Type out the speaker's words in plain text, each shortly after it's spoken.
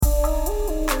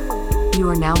You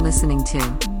are now listening to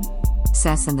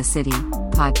Sess and the City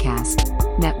Podcast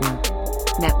Network.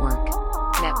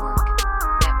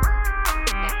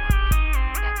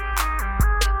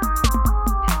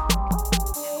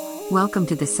 Welcome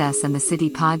to the Sess and the City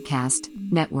Podcast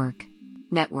Network.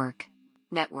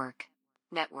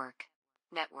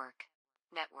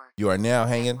 You are now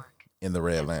hanging in the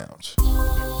Red Lounge.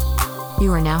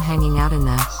 You are now hanging out in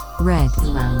the Red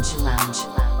Lounge.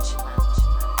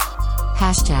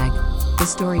 Hashtag the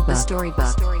storybook.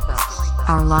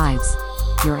 Our lives,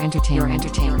 your entertainment.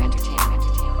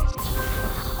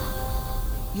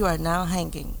 You are now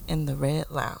hanging in the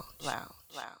Red Lounge.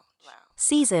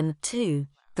 Season 2,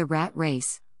 The Rat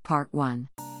Race, Part 1.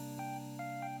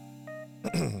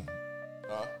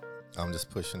 I'm just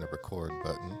pushing the record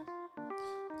button.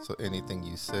 So anything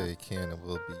you say can and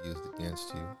will be used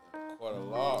against you. Quite a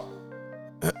lot.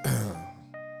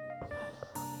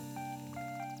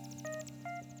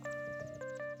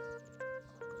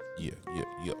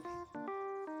 Yeah.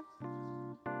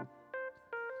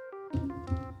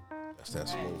 That's that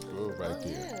smooth groove right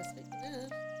there.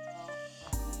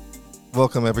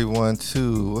 Welcome everyone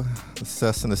to the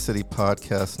Sess and the City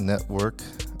Podcast Network.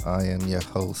 I am your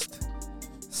host,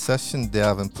 Session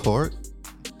Davenport,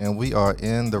 and we are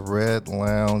in the Red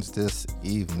Lounge this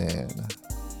evening.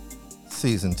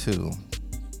 Season 2.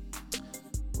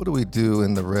 What do we do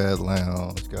in the Red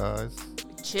Lounge, guys?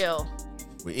 Chill.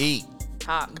 We eat.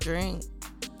 Talk. Drink.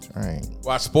 Drink.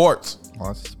 Watch sports.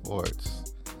 Watch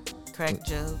sports. Crack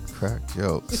jokes. Crack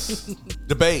jokes.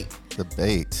 Debate.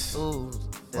 Debate. Ooh.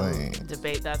 Playing.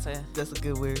 Debate, that's a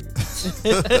good word.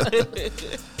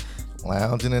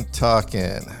 Lounging and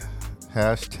talking.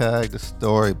 Hashtag the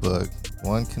storybook.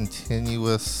 One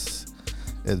continuous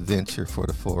adventure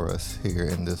for us here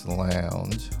in this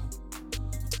lounge.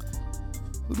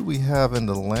 Who do we have in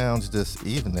the lounge this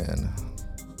evening?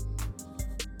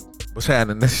 What's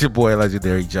happening? This is your boy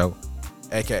Legendary Joe,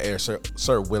 aka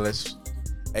Sir Willis,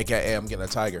 aka I'm getting a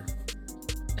tiger.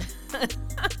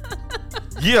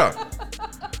 Yeah,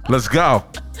 let's go.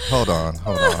 Hold on.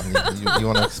 You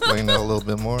want to explain that a little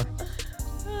bit more?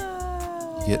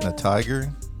 You getting a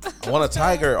tiger? I want a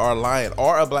tiger or a lion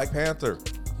or a Black Panther.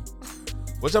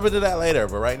 We'll jump into that later,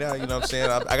 but right now, you know what I'm saying?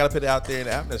 I got to put it out there in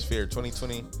the atmosphere.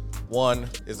 2021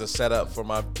 is a setup for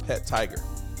my pet tiger.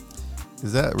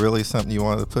 Is that really something you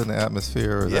wanted to put in the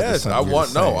atmosphere? Or is that just Yes, something you're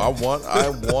just saying?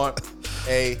 I want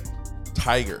a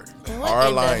tiger What or a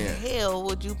in lion. the hell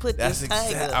would you put That's this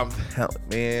tiger? exact. I'm telling,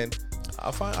 man.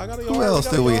 I got a yard. Who else I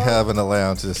got do a we yard. have in the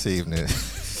lounge this evening?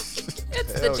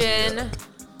 It's Hell the gin.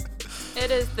 yeah.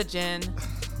 It is the gin.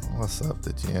 What's up,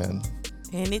 the Jen?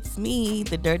 And it's me,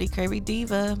 the Dirty Curvy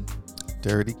Diva.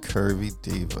 Dirty Curvy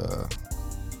Diva.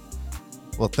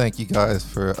 Well, thank you guys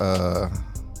for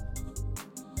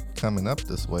coming up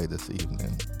this way this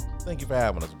evening. Thank you for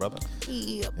having us, brother.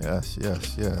 Yep.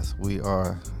 Yes. We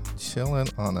are chilling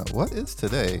on what is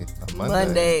today? A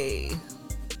Monday.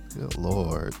 Good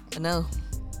Lord. I know.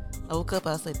 I woke up,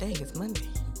 I was like, dang, it's Monday.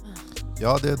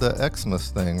 Y'all did the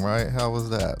Xmas thing, right? How was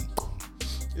that?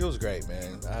 It was great,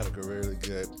 man. I had a really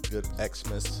good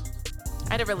Xmas.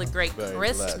 I had a really great Very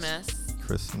Christmas.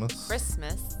 Christmas?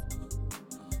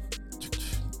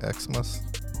 Xmas?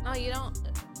 No, you don't.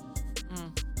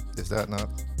 Is that not?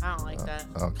 I don't like that.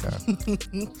 Okay.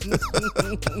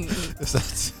 Is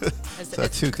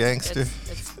that too gangster?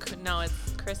 No, it's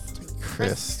Christmas.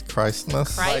 Christmas?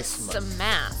 Christmas.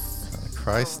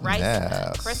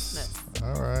 Christmas. Christmas.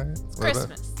 All right. It's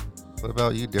Christmas. What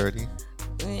about you, Dirty?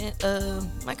 And,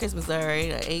 my Christmas was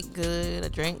alright. I ate good, I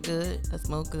drank good, I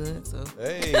smoked good, so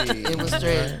Hey, it was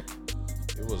straight.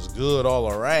 It was good all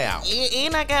around.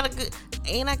 And I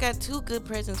got 2 good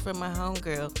presents from my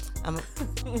homegirl.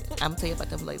 I'm tell you about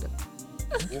them later.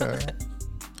 Okay.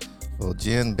 Well,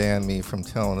 Jen banned me from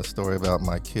telling a story about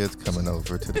my kids coming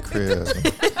over to the crib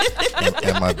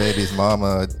and my baby's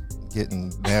mama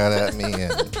getting mad at me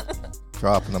and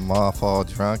dropping them off all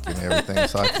drunk and everything,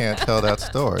 so I can't tell that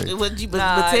story But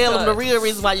tell them the real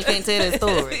reason why you can't tell that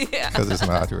story. because it's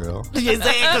not real.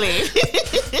 Exactly.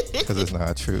 Because it's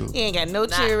not true. He ain't got no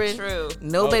Not children, true.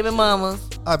 no baby mamas.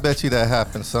 I bet you that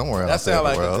happened somewhere That else in sounds the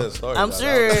like a world. good story. I'm though.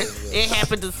 sure it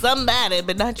happened to somebody,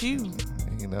 but not you.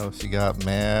 You know, she got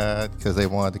mad because they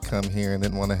wanted to come here and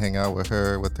didn't want to hang out with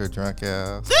her with her drunk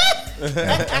ass.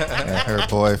 and her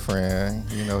boyfriend,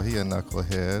 you know, he a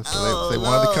knucklehead. So they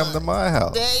wanted to come to my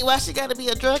house. Dang, why she gotta be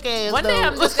a drunk ass? One day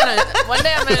I'm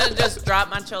gonna just drop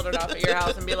my children off at your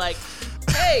house and be like,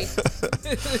 hey,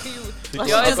 you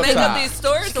always make up these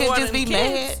stories. Could just be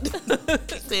mad.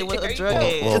 Say what a drunk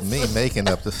ass. Well, me making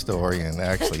up the story and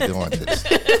actually doing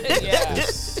it Yeah.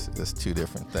 is two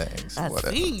different things. I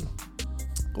Whatever. see.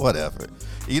 Whatever.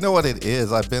 You know what it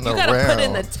is? I've been You around. gotta put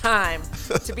in the time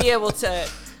to be able to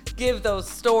give those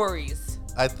stories.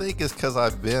 I think it's because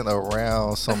I've been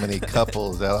around so many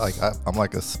couples that I'm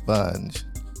like a sponge.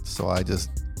 So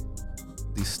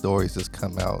these stories just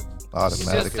come out You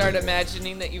automatically. just start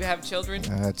imagining that you have children.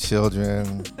 I had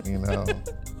children,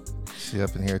 She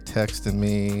up in here texting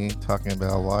me, talking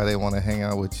about why they want to hang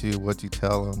out with you, what you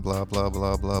tell them, blah, blah,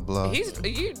 blah, blah, blah.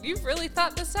 You've really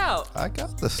thought this out. I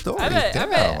got the story I bet. down.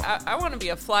 I want to be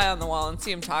a fly on the wall and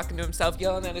see him talking to himself,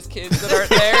 yelling at his kids that aren't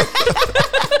there.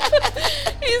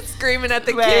 He's screaming at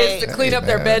the kids to clean Hey, up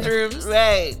their man. bedrooms.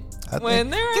 Right. I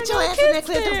When think, there Get are your no ass in there, kids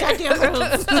clean them there. goddamn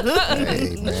rooms.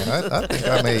 hey man, I think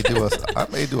I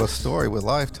may do a story with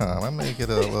Lifetime. I may get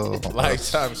a little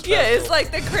Lifetime special. Yeah, it's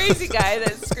like the crazy guy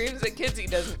that screams at kids he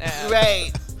doesn't have.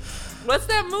 Right. What's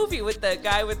that movie with the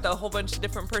guy with the whole bunch of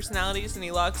different personalities and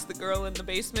he locks the girl in the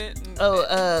basement? And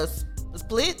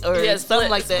Split or Yeah, something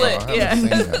Split, like Split. that. I haven't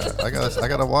seen that. I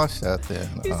gotta watch that then.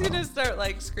 he's gonna start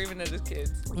like screaming at his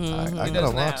kids. I He gotta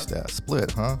doesn't watch have. that.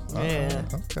 Split, huh? Yeah.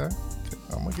 Okay.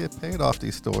 I'm gonna get paid off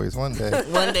these stories one day.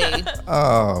 One day, just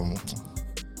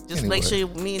Anyway. make sure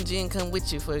me and Jen come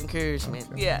with you for encouragement.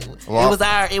 Yeah. Well, It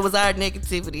was our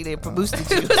negativity that boosted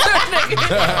you.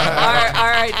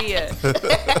 our idea.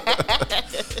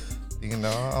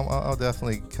 I'll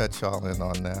definitely cut y'all in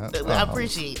on that. I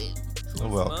appreciate it. You're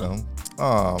welcome.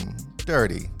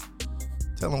 Dirty.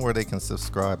 Tell them where they can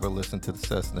subscribe or listen to the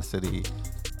Sess in the City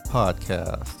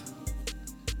podcast.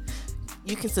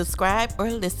 You can subscribe or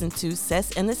listen to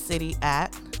Sess in the City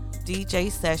at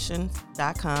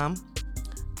djsessions.com,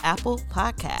 Apple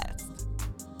Podcasts,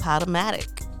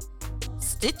 Podomatic,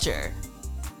 Stitcher,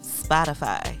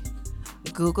 Spotify,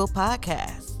 Google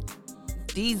Podcasts,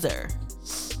 Deezer,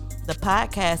 the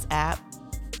podcast app,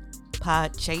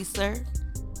 Podchaser,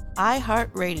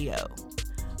 iHeartRadio,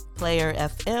 Player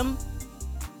FM,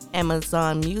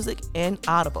 Amazon Music, and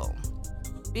Audible.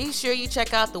 Be sure you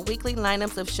check out the weekly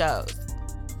lineups of shows.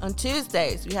 On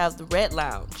Tuesdays, we have the Red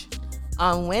Lounge.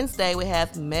 On Wednesday, we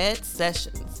have Med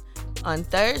Sessions. On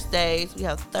Thursdays, we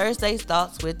have Thursday's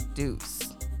Thoughts with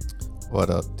Deuce. What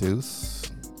up, Deuce?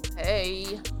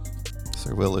 Hey.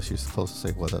 Sir Willis, you're supposed to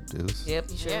say what up, Deuce. Yep,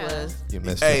 you sure Yeah. was. You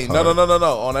missed Hey, your part.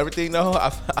 no. On everything, no.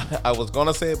 I was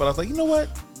gonna say it, but I was like, you know what?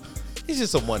 It's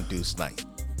just a one deuce night.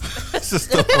 It's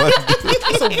just the one Deuce.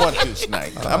 It's a one deuce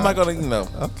night. I'm not gonna,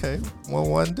 Okay, well,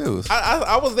 one Deuce.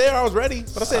 I was there. I was ready,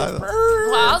 but I said,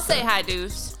 Well, I'll say hi,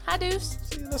 Deuce. Hi, Deuce.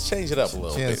 let's change it up a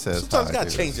little Jen bit. says Sometimes you hi, gotta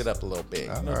Deuce. change it up a little bit. You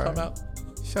know what I'm talking about?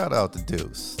 Shout out to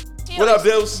Deuce. What up,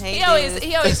 Deuce? Hey, He always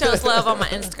Deuce. shows love on my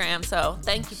Instagram, so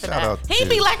thank you for Shout that. out to He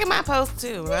be Deuce. liking my post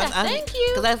too. Yeah, thank you.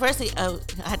 Because at first I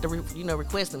had to,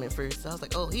 request him at first. So I was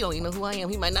like, oh, he don't even know who I am.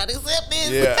 He might not accept this.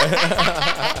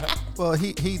 Yeah. Well,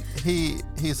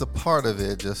 he's a part of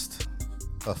it, just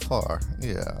afar.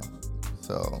 Yeah.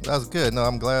 So that's good. No,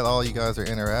 I'm glad all you guys are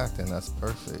interacting. That's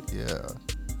perfect. Yeah.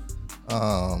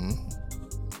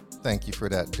 Thank you for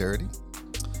that, Dirty.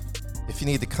 If you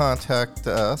need to contact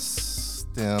us,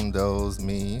 them, those,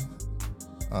 me,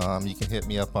 you can hit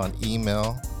me up on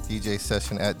email,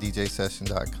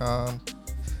 djsession@djsession.com.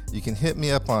 You can hit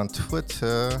me up on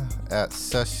Twitter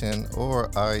 @session or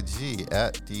IG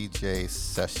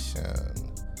 @djsession.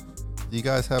 Do you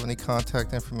guys have any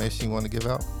contact information you want to give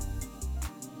out?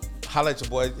 Holla at your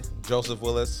boy Joseph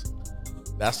Willis.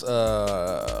 That's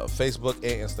Facebook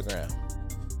and Instagram.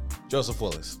 Joseph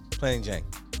Willis. Plain Jane.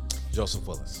 Joseph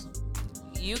Willis.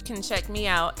 You can check me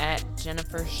out at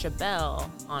Jennifer Chabelle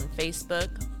on Facebook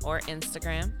or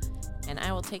Instagram, and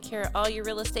I will take care of all your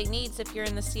real estate needs if you're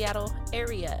in the Seattle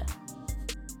area.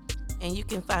 And you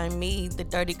can find me, the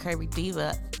Dirty Curvy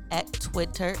Diva, at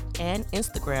Twitter and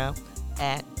Instagram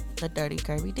at the Dirty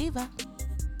Curvy Diva.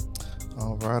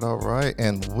 All right.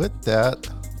 And with that,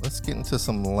 let's get into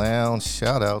some lounge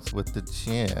shout outs with the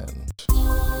Jen.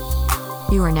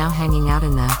 You are now hanging out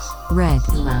in the Red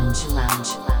Lounge.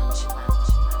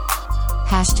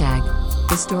 Hashtag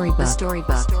the Storybook.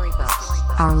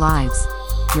 Our lives,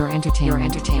 your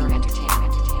entertainment.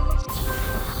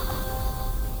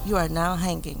 You are now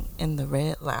hanging in the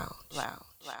Red Lounge.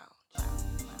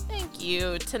 Thank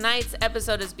you. Tonight's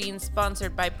episode is being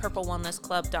sponsored by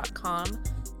PurpleWellnessClub.com.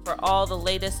 For all the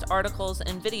latest articles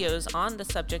and videos on the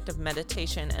subject of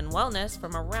meditation and wellness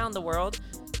from around the world,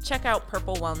 check out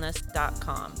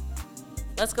PurpleWellness.com.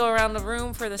 Let's go around the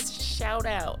room for the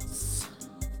shout-outs.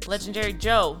 Legendary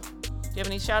Joe, do you have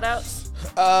any shout-outs?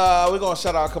 We're gonna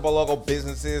shout out a couple of local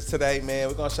businesses today, man.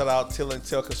 We're gonna shout out Till and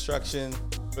Till Construction.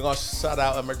 We're gonna shout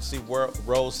out Emergency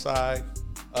Roadside.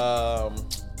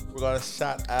 We're gonna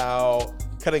shout out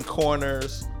Cutting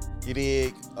Corners. You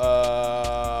dig?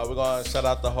 We're going to shout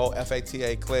out the whole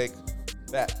FATA clique,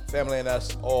 that family and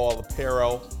us all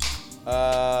apparel.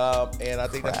 And I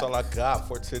think that's all I got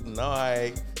for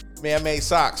tonight. Man-made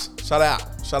socks. Shout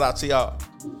out to y'all.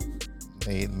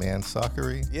 Made Man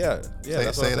Soccery. Yeah.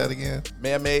 Say that again.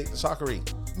 Man-made soccery.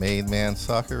 Made Man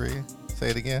Soccery. Say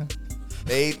it again.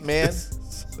 Made man.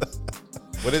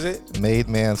 What is it? Made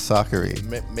Man Soccery.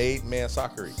 Made man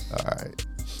soccery. All right.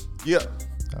 Yeah.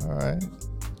 All right.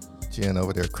 Jen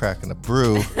over there cracking the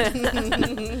brew.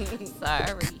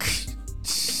 Sorry.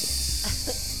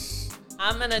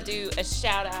 I'm going to do a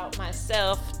shout out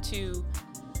myself to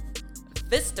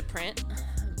Vistaprint.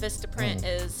 Vistaprint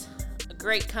is a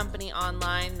great company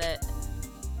online that,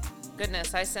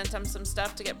 goodness, I sent them some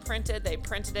stuff to get printed. They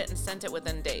printed it and sent it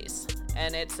within days.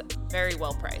 And it's very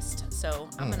well priced. So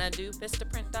I'm going to do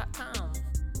Vistaprint.com.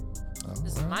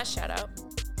 This is my shout out.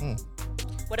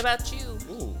 What about you?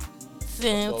 Ooh.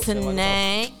 So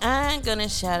tonight, I'm going to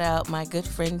shout out my good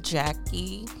friend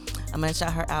Jackie. I'm going to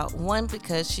shout her out, one,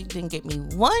 because she didn't get me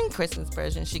one Christmas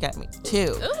present. She got me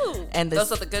two. Ooh, and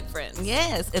those are the good friends.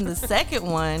 Yes, and the second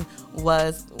one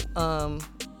was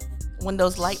one of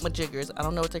those light majiggers. I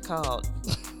don't know what they're called.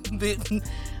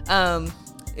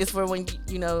 It's for when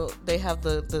they have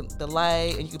the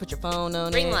light and you can put your phone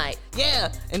on Ring it. light.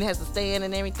 Yeah, and it has the stand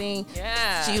and everything.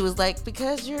 Yeah. She was like,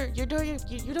 because you're doing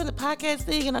the podcast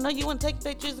thing, and I know you want to take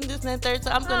pictures and this and that third,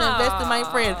 so I'm gonna invest in my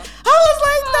friend. I was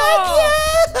like, thank you.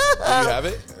 Do you have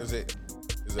it? Is it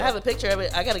I have a picture of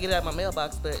it. I gotta get it out of my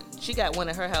mailbox, but she got one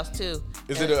at her house too.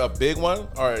 Is it a big one?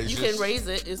 Or is You just... can raise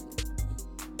it. It's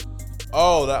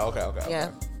Oh, that okay.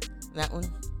 yeah, that one.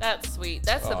 That's sweet.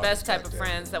 That's the Oh, best type of goddamn.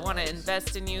 friends that want to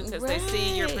invest in you because they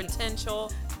see your Right.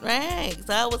 potential. Right.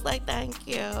 So I was like, thank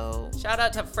you. Shout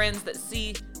out to friends that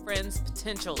see friends'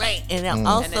 potential. Right. And I'm And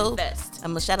also, invest.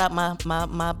 I'm going to shout out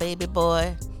my baby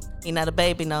boy. He's not a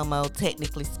baby no more,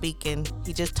 technically speaking.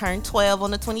 He just turned 12 on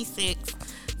the 26th.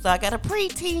 So I got a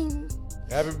preteen.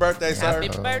 Happy birthday, sir. Happy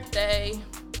birthday.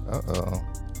 Uh-oh.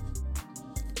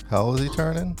 How old is he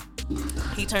turning?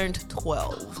 He turned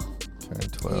 12.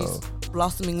 Turned 12. He's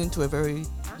blossoming into a very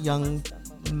young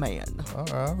man. All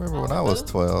right, I remember when I was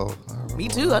 12. Me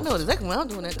too. I know exactly what I'm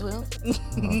doing at 12.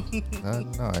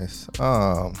 Nice.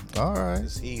 All right.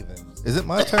 It's heathen. Is it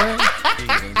my turn?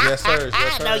 Heathen. Yes, sir.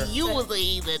 Yes, sir. I know you was a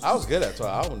heathen. I was good at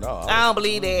 12. I don't know. I don't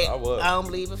believe that. I was. I don't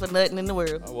believe it for nothing in the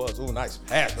world. I was. Ooh, nice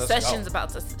pass. Let's Session's go. about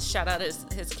to shout out his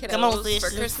kiddos Come on, for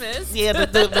Sessions. Christmas. Yeah,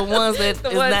 the ones that The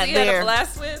is ones not he had a there.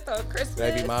 blast with on Christmas.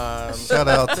 Baby mom. Shout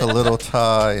out to Little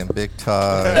Ty and Big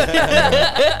Ty. and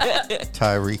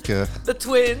Tyrika. The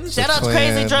twins. Shout out to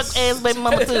Crazy twins. Drunk Ass Baby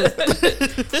Mama too.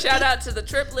 Shout out to the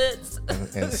triplets.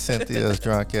 And Cynthia's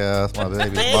drunk ass, my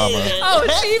baby mama. Oh,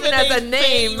 she even has a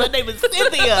name. Her name is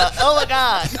Cynthia. Oh my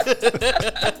God.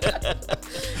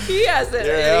 He has it.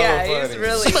 You're Yeah, hella he's funny.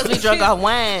 really. She must be drunk off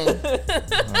wine.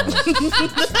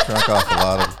 Drunk off a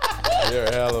lot of. You're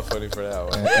hella funny for that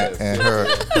one. And her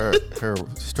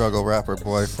struggle rapper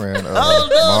boyfriend, Oh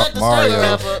no, not the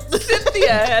Mario, struggle rapper.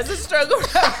 Cynthia has a struggle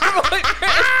rapper boyfriend.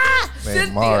 named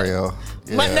Cynthia. Mario.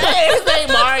 My Yeah. name, his name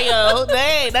Mario.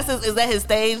 Dang, is that his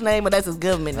stage name or that's his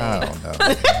government I name? don't know. I don't know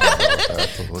if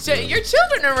that's what Shit, it is. your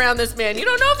children are around this man. You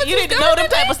don't know if it's You his need to know them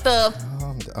government type of stuff.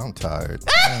 I'm tired.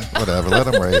 Whatever, let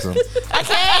him raise him. I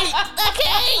can't.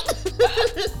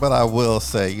 But I will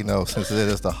say, since it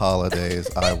is the holidays,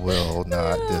 I will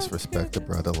not disrespect a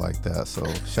brother like that. So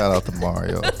shout out to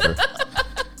Mario for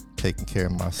taking care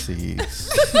of my seeds.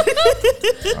 name.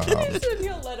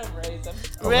 He'll let him raise them.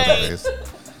 Right.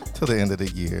 Till the end of the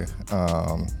year.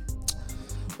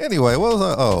 Anyway, what was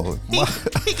I? Oh,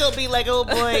 He gonna be like old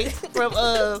boy from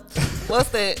what's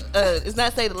that? It's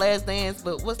not Say the Last Dance,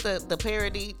 but what's the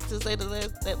parody to Say the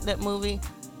Last that movie?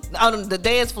 On the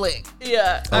dance flick.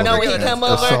 Yeah. Oh, I know my when he goodness. come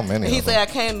There's over, so many he of said, them. "I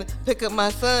came to pick up my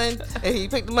son," and he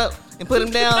picked him up and put him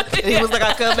down. And he was like,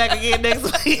 "I'll come back again next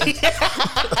week."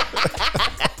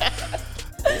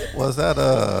 was that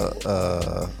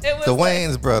It was the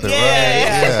Wayne's brother,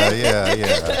 Yeah. right? Yeah.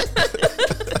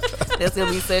 That's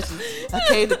gonna be Sessions. I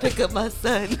came to pick up my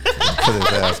son. Put his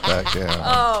ass back down.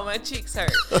 Oh, my cheeks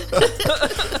hurt.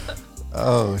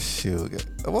 Oh shoot!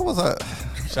 What was I?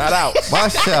 Shout out. My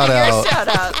shout Your out. shout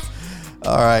outs.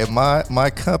 All right, my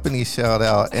company shout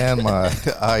out and my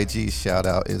IG shout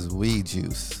out is Weed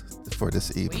Juice for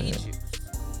this evening.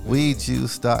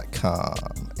 Weedjuice.com,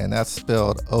 and that's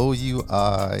spelled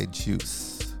OUI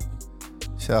Juice.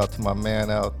 Shout out to my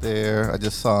man out there. I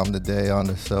just saw him today on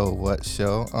the So What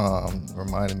show.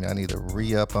 Reminded me I need to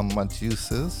re-up on my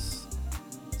juices.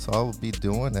 So I will be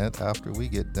doing it after we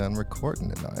get done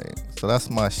recording tonight. So that's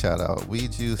my shout out,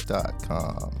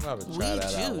 weedjuice.com. I'm gonna try Weed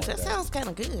that out one juice. That day. sounds kind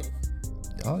of good.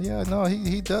 Oh yeah, no,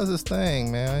 he does his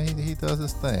thing, man. He does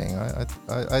his thing.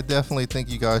 I definitely think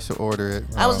you guys should order it.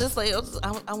 I was just like,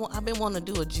 I've been wanting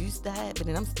to do a juice diet, but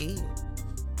then I'm scared.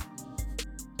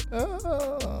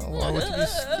 Why would you be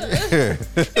scared?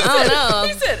 I don't know.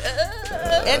 He said,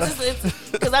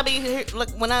 It's because I be here, like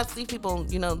when I see people,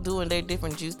 doing their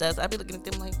different juice diets, I be looking at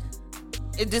them like,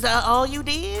 is this all you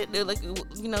did? They're like,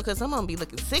 because some of them be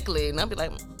looking sickly, and I be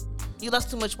like, you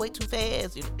lost too much weight too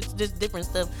fast. It's just different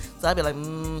stuff. So I be like,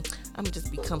 I'm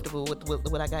just be comfortable with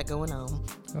what I got going on.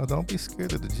 No, don't be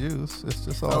scared of the juice. It's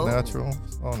just all natural.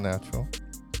 It's all natural.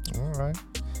 All right.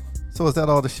 So is that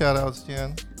all the shout outs,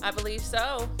 Jen? I believe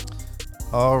so.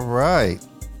 All right.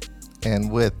 And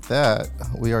with that,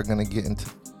 we are going to get into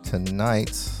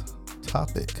tonight's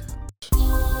topic.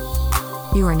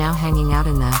 You are now hanging out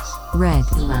in the Red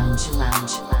Lounge.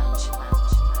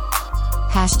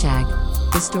 Hashtag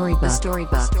the Storybook.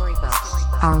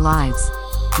 Our lives,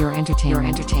 your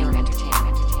entertainment.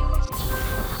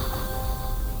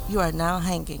 You are now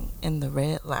hanging in the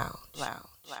Red Lounge.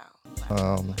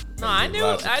 No, I knew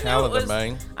Lots of it calendar, was.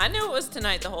 man. I knew it was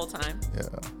tonight the whole time. Yeah.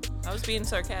 I was being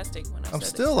sarcastic when I said I'm it.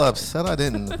 still upset I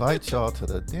didn't invite y'all to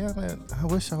the damn it. I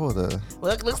wish I would have.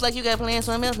 Well, it looks like you got plans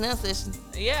something else now, session.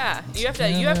 Yeah, you have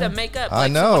to make up. I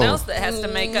Like know. someone else that has to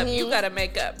make up. You got to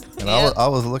make up. And Yeah. I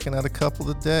was looking at a couple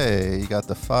today. You got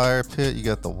the fire pit, you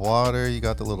got the water, you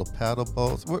got the little paddle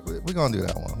boats. We're going to do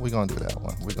that one. We're going to do that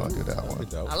one.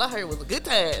 All I heard was a good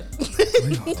time.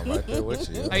 I'm right there with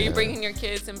you. Are you bringing your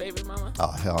kids and baby mama?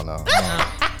 Oh, hell no.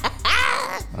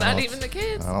 Not even the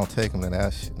kids. I don't take them to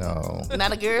that shit. No.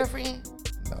 Not a girlfriend?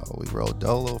 No, we rode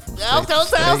Dolo from state That's to what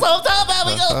state. I'm talking about.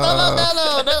 We go, no.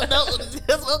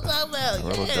 That's what I'm talking about.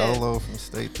 Rode Yeah. Dolo from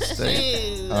state to state.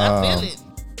 Shit, I feel it.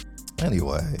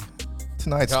 Anyway,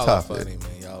 tonight's Y'all are topic. funny,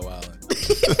 man. Y'all wildin'.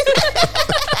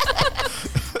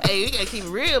 Hey, we gotta keep it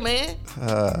real, man.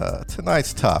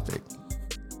 Tonight's topic,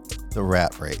 the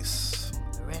rat race.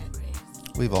 The rat race.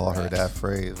 We've all heard that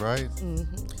phrase, right?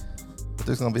 Mm-hmm. But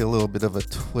there's going to be a little bit of a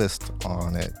twist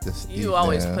on it this evening. You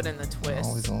always put in the twist.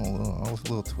 Always a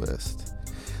little twist.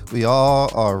 We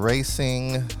all are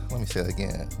racing. Let me say it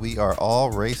again. We are all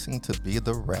racing to be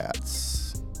the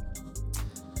rats.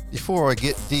 Before I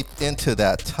get deep into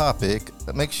that topic,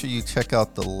 make sure you check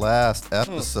out the last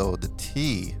episode, the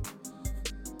T.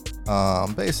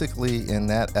 Basically, in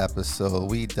that episode,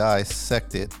 we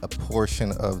dissected a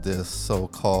portion of this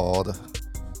so-called,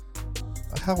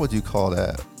 how would you call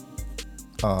that?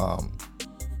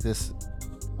 This,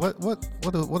 what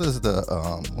is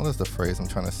the phrase I'm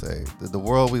trying to say? The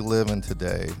world we live in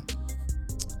today,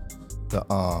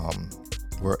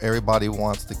 where everybody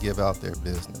wants to give out their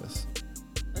business.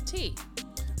 The tea.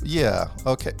 Yeah.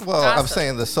 Okay. Well, Gossip. I'm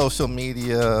saying the social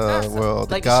media Gossip. world,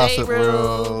 Like the the Shade gossip Room.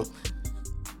 world.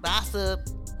 Gossip.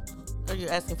 Are you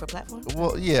asking for platform?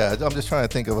 Well, yeah. I'm just trying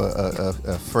to think of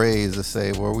a phrase to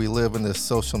say where we live in this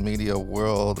social media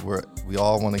world where we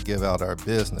all want to give out our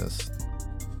business.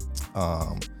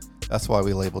 That's why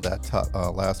we labeled that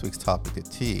last week's topic a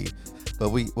T. But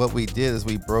what we did is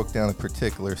we broke down a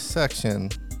particular section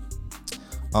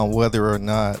on whether or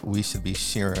not we should be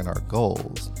sharing our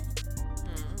goals.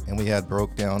 And we had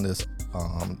broke down this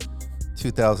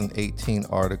 2018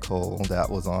 article that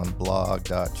was on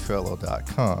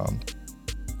blog.trello.com.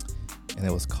 And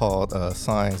it was called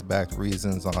Science-Backed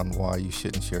Reasons on Why You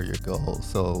Shouldn't Share Your Goals.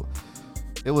 So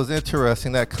it was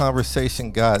interesting. That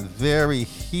conversation got very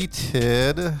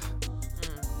heated.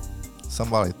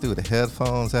 Somebody threw the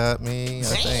headphones at me. I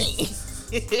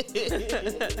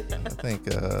think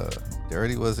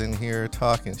Dirty was in here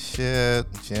talking shit.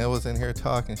 Jen was in here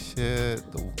talking shit.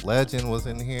 The Legend was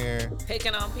in here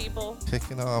Picking on people.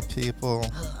 picking on people.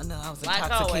 No, I was Like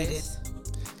intoxicated. always.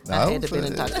 No, I had to it been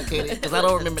was- intoxicated because I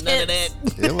don't remember none of that.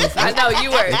 It was. I know you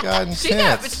were. It got She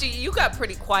got, intense. but you got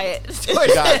pretty quiet. She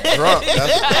got drunk.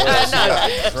 That's what it was. She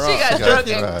got drunk. She got She got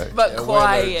drunk, right. but And when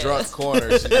quiet. the drunk corner,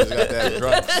 she just got that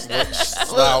drunk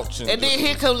slouch. And then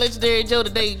here comes Legendary Joe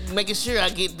today making sure I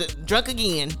get drunk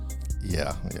again.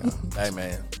 Yeah. Hey,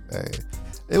 man. Hey,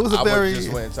 it was a I very.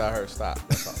 just went and tell her stop.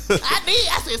 That's all. I did.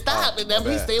 I said stop, and then he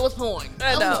bad. said it was porn.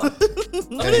 I know.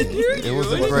 Hey, it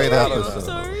was a great I'm episode.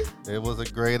 sorry. It was a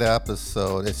great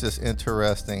episode. It's just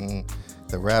interesting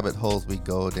the rabbit holes we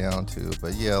go down to.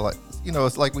 But yeah, like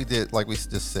it's like we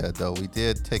just said though. We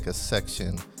did take a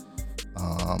section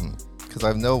because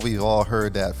I know we've all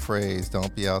heard that phrase.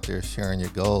 Don't be out there sharing your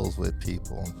goals with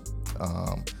people.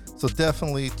 So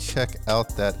definitely check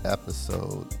out that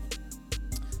episode.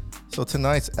 So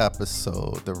tonight's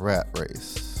episode, the rat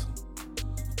race.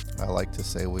 I like to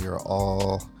say we are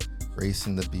all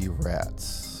racing to be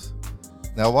rats.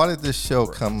 Now, why did this show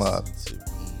come up? To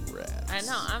be rats. I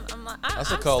know.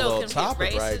 That's I'm a cold still little confused. topic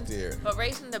Racing, right there. But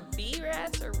racing to be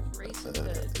rats or racing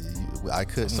to... I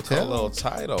couldn't That's a cold little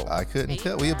tell. title. I couldn't Be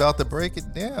tell. We about to break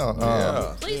it down.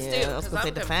 Yeah. Please Yeah, I do, was because gonna say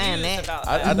I'm define confused that. about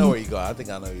that. I know where you go. I think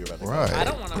I know you're about to go. Right. I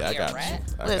don't want to Yeah, I be a got rat.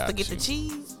 you. I Let's got forget you. the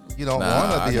cheese. You don't Nah,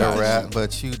 want I to be got a rat, you.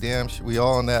 but you damn sure we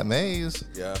all in that maze.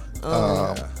 Yeah.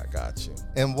 Um, I got you.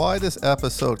 And why this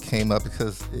episode came up,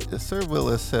 because Sir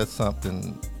Willis said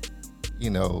something,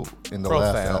 in the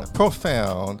last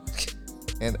profound,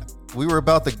 and we were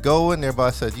about to go, and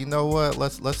everybody said, you know what,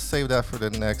 let's save that for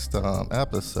the next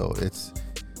episode. It's,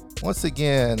 once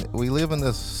again, we live in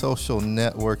this social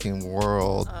networking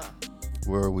world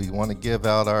where we want to give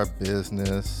out our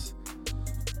business.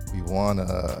 We want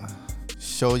to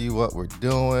show you what we're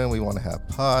doing. We want to have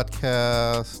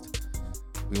podcasts.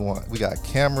 We got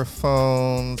camera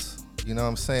phones. You know what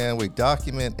I'm saying? We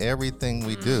document everything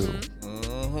we do.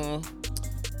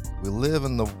 We live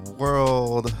in the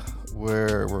world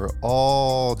where we're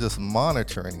all just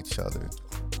monitoring each other.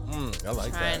 I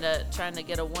like that. Trying to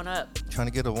get a one up. Trying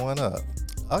to get a one up.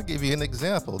 I'll give you an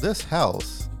example. This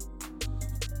house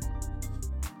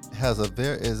has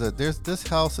this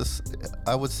house is,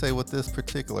 I would say, with this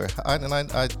particular,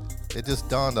 it just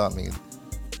dawned on me.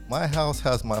 My house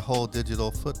has my whole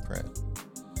digital footprint.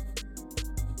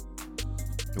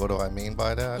 What do I mean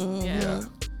by that? Yeah.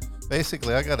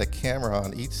 Basically, I got a camera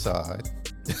on each side.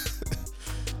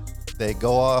 They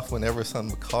go off whenever some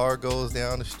car goes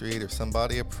down the street or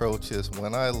somebody approaches,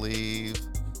 when I leave.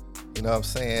 You know what I'm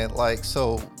saying? Like,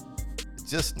 so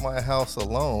just my house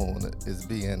alone is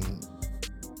being,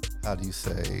 how do you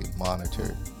say,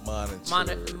 monitored?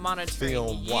 Monitoring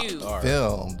Film you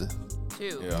Filmed.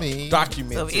 too. Yeah. Me.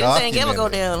 Documented. So if anything ever go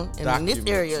Documented. down in this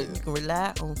area, Documented. you can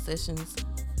rely on Sessions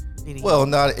video. Well,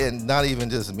 not even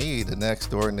just me, the next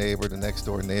door neighbor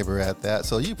at that.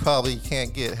 So you probably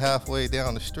can't get halfway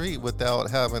down the street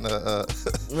without having a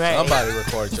right. Somebody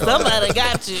record you. Somebody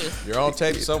got you. You're on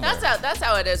tape somewhere. That's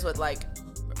how it is with, like,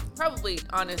 probably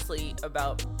honestly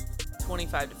about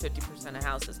 25 to 50% of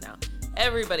houses now.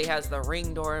 Everybody has the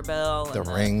Ring doorbell. the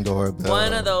and Ring doorbell.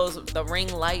 One of those, the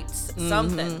Ring lights,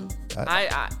 something.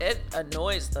 I- It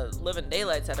annoys the living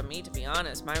daylights out of me, to be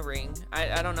honest. My Ring,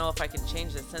 I don't know if I can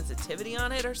change the sensitivity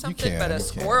on it or something, can, but a you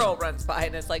can. squirrel runs by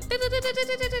and it's like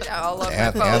all over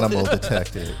my phone. Animal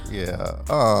detected. Yeah.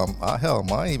 Hell,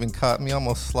 mine even caught me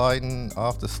almost sliding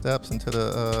off the steps into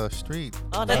the street.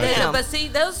 Oh, But, damn. but see,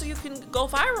 those you can go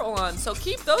viral on, so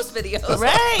keep those videos.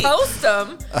 Right. Post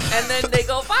them, and then they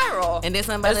go viral. And then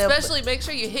somebody Especially make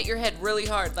sure you hit your head really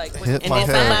hard, like when, Hit and my then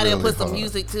head somebody will really put some hard.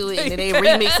 music to it, and then they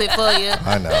remix it for you.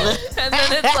 I know. and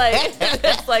then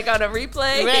it's like on a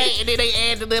replay. Right, and then they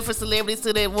add the different celebrities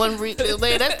to that one.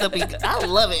 Man, that stuff be, I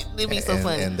love it. It'd be so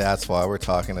funny. And that's why we're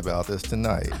talking about this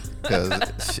tonight,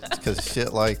 because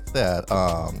shit like that.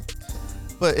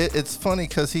 But it's funny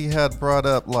because he had brought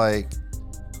up, like,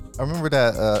 I remember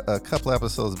that a couple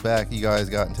episodes back, you guys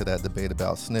got into that debate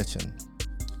about snitching.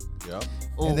 Yep.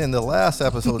 And then the last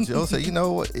episode, Joe said, you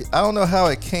know, I don't know how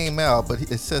it came out, but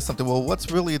it said something. Well, what's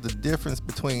really the difference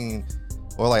between,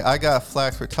 or like, I got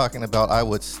flack for talking about I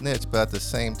would snitch, but at the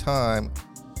same time,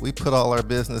 we put all our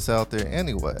business out there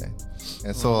anyway.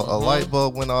 And so a light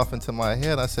bulb went off into my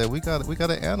head. I said, we got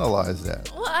to analyze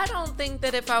that. Well, I don't think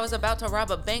that if I was about to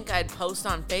rob a bank, I'd post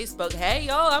on Facebook, "Hey,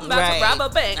 y'all, I'm about Right. to rob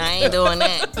a bank." I ain't doing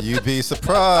that. You'd be I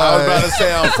surprised. was about to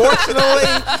say, unfortunately.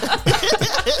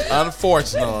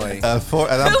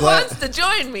 And I'm Who glad. wants to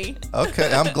join me?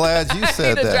 Okay, I'm glad you I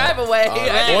said need a that. drive away.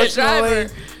 I need a driver.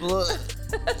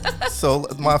 So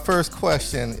my first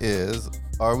question is,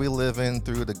 are we living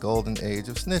through the golden age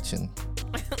of snitching?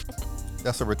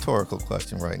 That's a rhetorical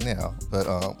question right now, but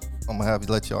I'm gonna have you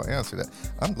let y'all answer that.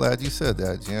 I'm glad you said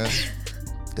that, Jen,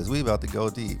 because we about to go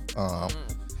deep.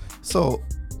 So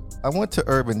I went to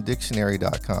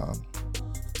UrbanDictionary.com.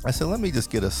 I said, let me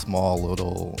just get a small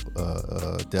little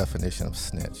definition of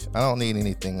snitch. I don't need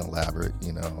anything elaborate,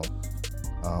 you know.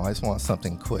 I just want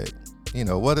something quick. You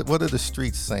know, what are the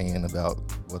streets saying about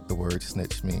what the word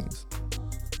snitch means?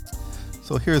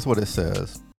 So here's what it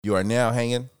says. You are now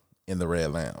hanging in the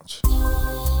Red Lounge.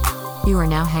 You are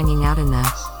now hanging out in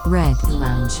the Red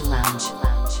Lounge.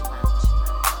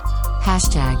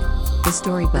 Hashtag the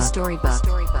Storybook.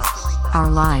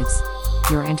 Our lives,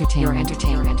 your entertainment.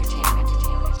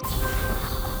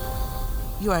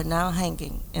 You are now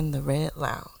hanging in the Red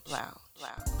Lounge.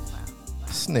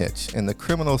 Snitch. In the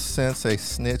criminal sense, a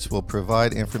snitch will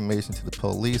provide information to the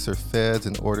police or feds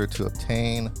in order to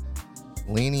obtain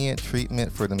lenient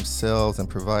treatment for themselves and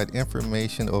provide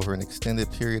information over an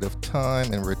extended period of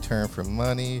time in return for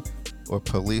money or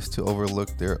police to overlook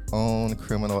their own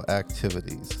criminal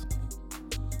activities.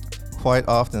 Quite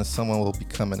often, someone will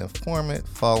become an informant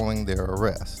following their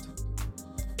arrest.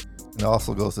 It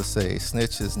also goes to say,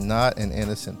 snitch is not an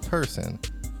innocent person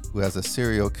who has a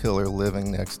serial killer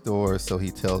living next door, so he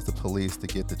tells the police to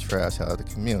get the trash out of the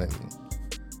community.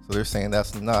 So they're saying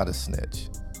that's not a snitch.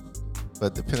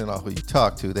 But depending on who you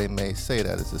talk to, they may say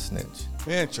that is a snitch.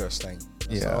 Interesting.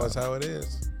 That's Yeah. always how it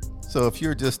is. So if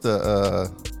you're just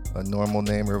a normal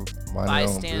neighbor,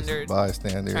 Bystander,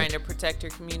 bystander, trying to protect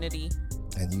your community.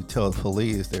 and you tell the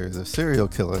police there's a serial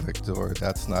killer next door,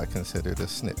 that's not considered a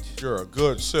snitch. You're a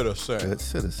good citizen. Good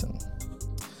citizen.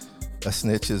 A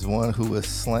snitch is one who is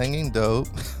slanging dope,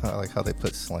 I like how they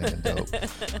put slanging dope,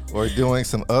 or doing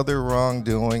some other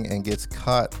wrongdoing and gets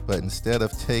caught, but instead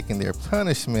of taking their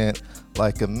punishment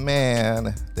like a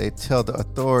man, they tell the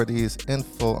authorities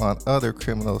info on other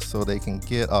criminals so they can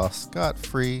get off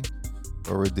scot-free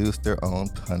or reduce their own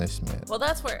punishment. Well,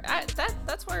 that's where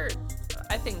that's where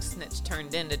I think snitch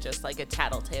turned into just like a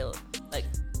tattletaling.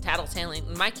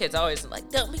 My kids always like,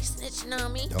 "Don't be snitching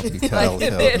on me." Don't be Like,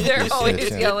 tattletale. they're You're always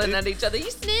snitching. yelling at each other. You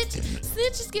snitch,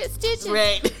 snitches get stitches.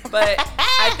 Right. But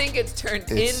I think it's turned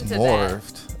It's into that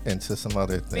morphed into some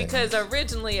other thing. because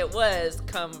originally it was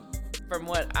from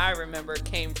what I remember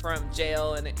came from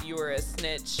jail and you were a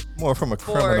snitch more from a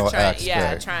for criminal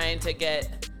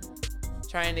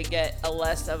trying to get a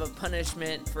less of a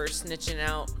punishment for snitching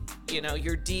out,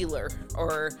 your dealer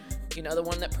or the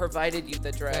one that provided you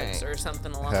the drugs Right. or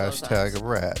something along those lines. Hashtag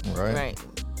rat, right? Right.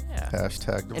 Yeah.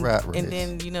 Hashtag the rat race. And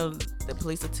then, the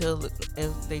police will tell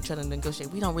if they try to negotiate,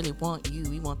 we don't really want you,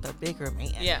 we want the bigger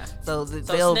man. Yeah. So So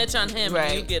they'll snitch on him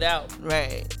right, and you get out.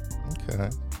 Right. Okay.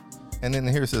 And then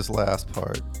here's this last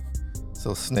part.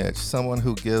 So snitch, someone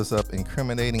who gives up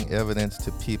incriminating evidence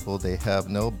to people they have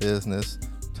no business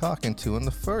talking to in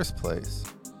the first place.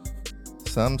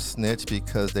 Some snitch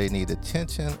because they need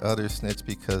attention, others snitch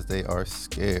because they are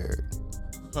scared.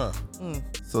 Huh.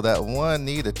 So that one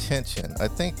need attention. I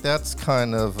think that's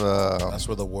kind of That's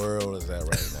where the world is at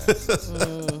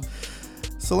right now.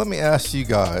 So let me ask you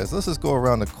guys. Let's just go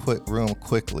around the room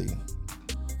quickly.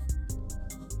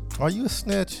 Are you a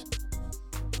snitch?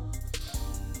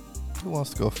 Who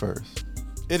wants to go first?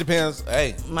 It depends.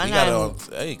 Hey, My you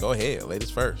gotta, go ahead.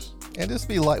 Ladies first. And just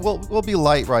be light. We'll be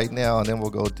light right now, and then we'll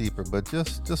go deeper. But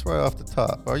just right off the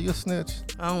top, are you a snitch?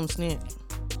 I don't snitch.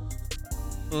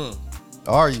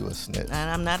 Are you a snitch? And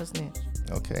I'm not a snitch.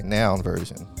 Okay, noun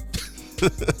version.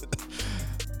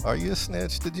 Are you a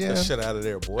snitch to Jen? Get shit out of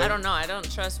there, boy. I don't know. I don't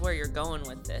trust where you're going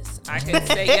with this. I could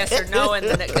say yes or no, and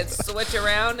then it could switch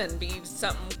around and be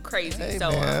something crazy. Hey,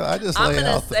 so man, I just I'm lay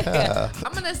gonna out the say path.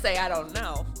 I'm gonna say I don't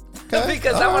know Okay,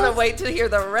 because I all want to right. wait to hear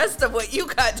the rest of what you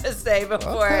got to say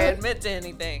before I Okay. admit to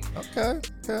anything. Okay.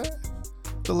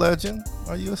 The legend.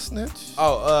 Are you a snitch?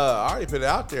 Oh, I already put it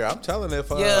out there. I'm telling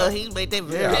if. Yeah, he made that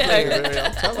very Yeah, clear.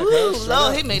 I'm telling Ooh, you.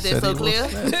 Lord, he made that Said so he clear.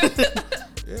 was a snitch.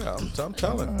 Yeah, I'm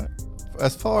telling. All right.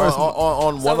 As far as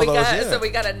On So one we of those, got yeah. so we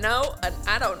got a no, an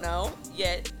I don't know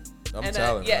yet, I'm and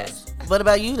telling. yes. What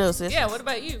about you, though, sis? Yeah. What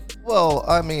about you? well,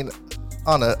 I mean,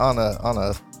 on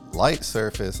a light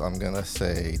surface, I'm gonna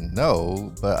say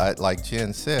no. But like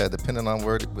Jen said, depending on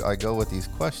where I go with these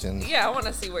questions, Yeah, I want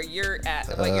to see where you're at.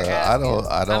 What you're I asking. don't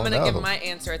I'm gonna know. give my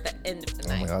answer at the end of the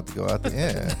I'm night. gonna have to go out the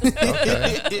end.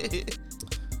 Okay.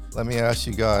 Let me ask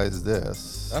you guys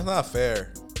this. That's not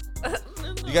fair.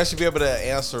 You guys should be able to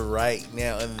answer right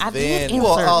now and I then. did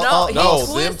answer. No, he No,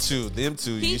 switched. them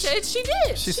two. He You said she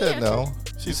did. She said answered. no.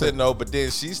 She said no, but then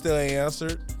she still ain't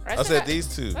answered. I said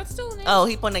these two. That's still an answer. Oh,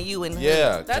 he pointed at you and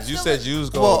Yeah, That's because you still said a- you was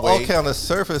going Well, to wait. okay, on the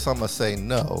surface, I'm gonna say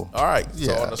no. All right.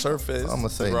 So Yeah. on the surface, I'ma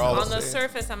say we're all no. On the same.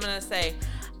 surface, I'm gonna say,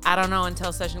 I don't know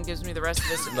until Session gives me the rest of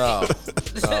this. No.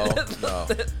 No.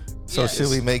 So Yes. should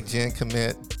we make Jen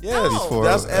commit? Yes, Before,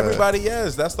 that's everybody.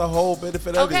 Yes, that's the whole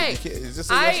benefit of Okay, it. It's just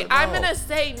a yes or no. I'm gonna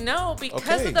say no because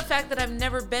Okay. of the fact that I've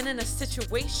never been in a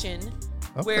situation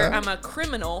where Okay. I'm a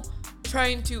criminal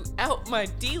trying to out my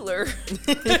dealer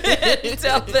and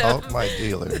tell them Oh, my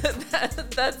dealer.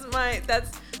 that's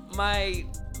my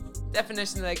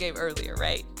definition that I gave earlier,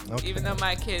 right? Okay. Even though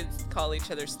my kids call each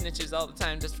other snitches all the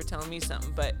time just for telling me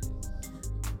something, but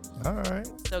All right.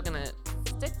 still gonna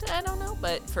stick to I don't know.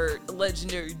 But for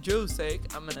legendary Joe's sake,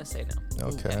 I'm gonna say no.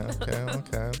 Okay.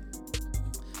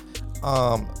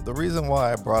 The reason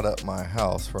why I brought up my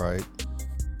house, right?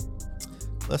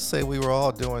 Let's say we were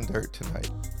all doing dirt tonight.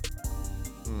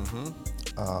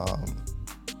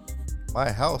 My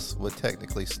house would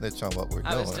technically snitch on what we're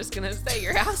I doing. was just gonna say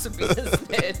your house would be the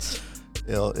snitch.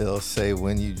 it'll say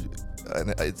when you.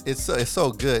 And it's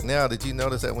so good. Now, did you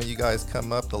notice that when you guys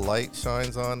come up, the light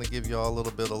shines on to give y'all a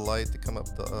little bit of light to come up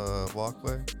the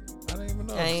walkway? I didn't even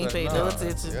know. I ain't paying no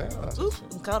attention. Yeah. Oop,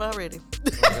 I'm caught already.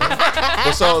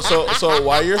 But so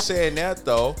while you're saying that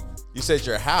though, you said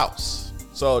your house.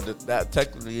 So that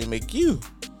technically make you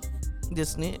The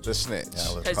snitch. the snitch.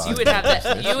 Because you would have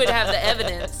the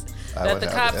evidence I that would the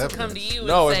have cops the would come to evidence. you.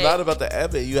 No, and it's say, not about the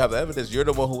evidence. You have the evidence. You're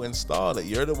the one who installed it.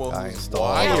 You're the one I who installed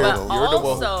wired. it. Yeah, You're but the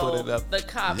one who also put it up. the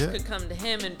cops Yeah. could come to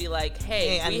him and be like,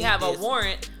 "Hey, I we need have this. a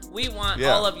warrant. We want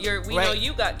Yeah. all of your. We know Right.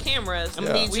 you got cameras. I'm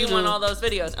gonna need We you want to- all those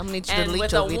videos. I'm gonna need you to and delete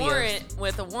with your a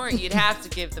videos. warrant, you'd have to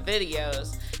give the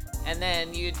videos, and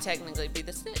then you'd technically be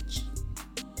the snitch.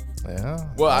 Yeah.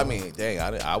 Well, I mean, dang,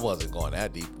 I wasn't going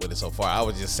that deep with it so far. I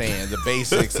was just saying the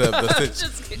basics of the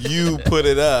Just kidding. you put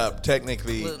it up.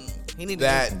 Technically, Look, he need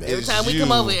that to, every is time we you.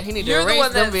 come over here, he need to You're the erase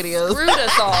one them that videos. screwed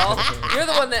us all. You're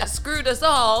the one that screwed us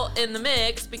all in the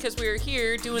mix because we were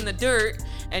here doing the dirt,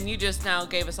 and you just now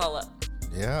gave us all up.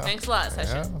 Yeah. Thanks a lot,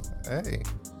 Session. Yeah.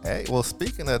 Hey. Well,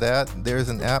 speaking of that, there's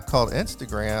an app called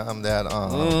Instagram that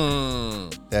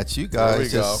that you There we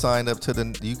guys go. just signed up to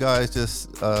the. You guys just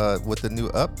with the new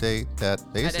update that I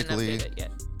didn't basically. update it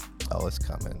yet. Oh, it's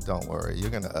coming. Don't worry.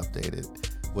 You're gonna update it.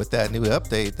 With that new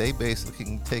update, they basically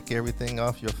can take everything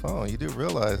off your phone. You do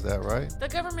realize that, right? The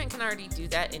government can already do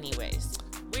that anyways.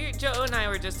 Joe and I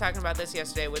were just talking about this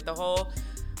yesterday with the whole,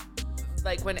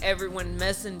 like when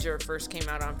Messenger first came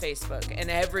out on Facebook and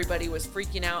everybody was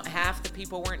freaking out. Half the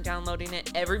people weren't downloading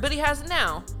it. Everybody has it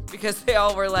now because they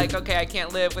all were like, okay, I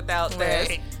can't live without this.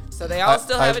 Right. So they all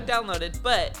still have I- it downloaded.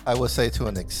 But I would say to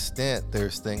an extent,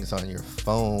 there's things on your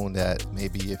phone that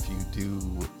maybe if you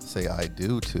do say I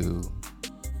do to,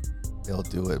 they'll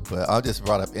do it. But I just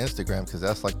brought up Instagram because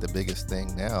that's like the biggest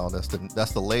thing now. That's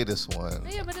the latest one.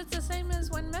 yeah, but it's the same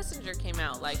as when Messenger came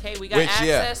out. Like, hey, we got Which,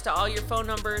 yeah. access to all your phone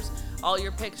numbers, all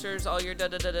your pictures, all your da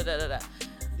da da da da da da.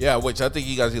 Yeah, which I think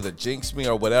you guys either jinxed me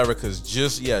or whatever. Because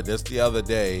just the other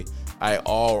day, I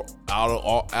out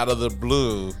of the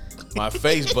blue, my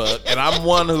Facebook, and I'm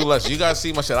one who lets you guys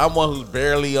see my shit. I'm one who's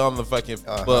barely on the fucking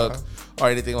book or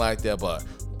anything like that, but.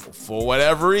 For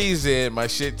whatever reason, my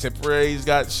shit temporarily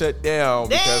got shut down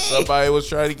because somebody was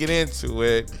trying to get into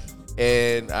it,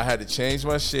 and I had to change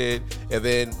my shit. And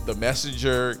then the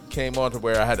messenger came on to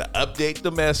where I had to update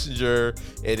the messenger,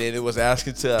 and then it was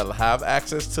asking to have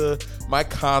access to my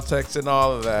contacts and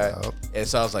all of that. Yep. And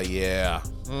so I was like, yeah,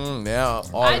 now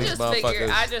all I of these motherfuckers.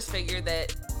 I just figured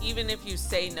that even if you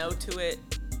say no to it,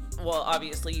 well,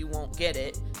 obviously you won't get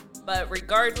it. But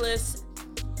regardless,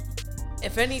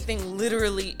 if anything,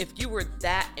 literally, if you were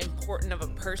that important of a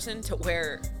person to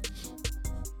where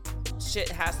shit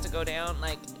has to go down,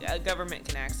 like a government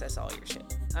can access all your shit.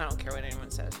 I don't care what anyone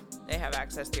says. They have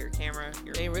access to your camera.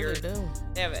 They really do.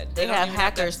 They have it. They don't have even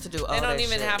have hackers to do all They don't that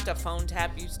even shit. have to phone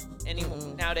tap you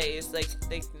nowadays. Like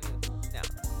they,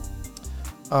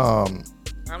 no.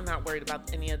 I'm not worried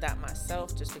about any of that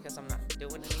myself, just because I'm not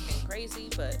doing anything crazy.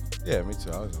 But Yeah, me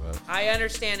too. I was about it. I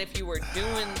understand if you were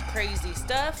doing crazy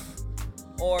stuff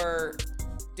or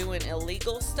doing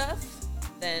illegal stuff,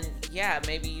 then yeah,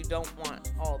 maybe you don't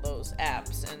want all those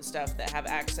apps and stuff that have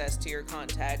access to your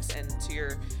contacts and to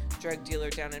your drug dealer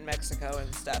down in Mexico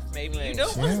and stuff. Maybe you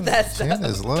don't want that Jen stuff.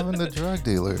 is loving the drug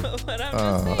dealer. But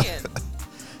I'm just saying.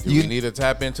 Do we need to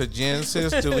tap into Jen,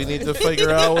 sis? Do we need to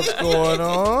figure out what's going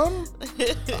on?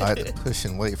 I had to push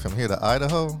and wait from here to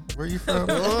Idaho. Where you from?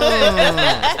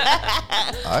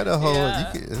 Idaho,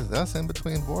 Yeah. that's in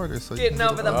between borders. So you Getting can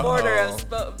over get the border of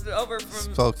Oh. over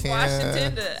from Spokane.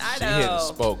 Washington to She Idaho. hitting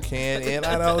Spokane and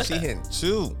Idaho. She hitting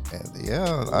two. And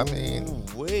yeah, I mean,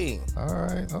 Wait. all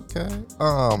right, okay.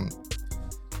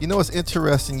 You know, it's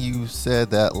interesting. You said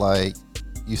that, like,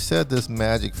 you said this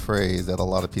magic phrase that a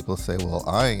lot of people say, well,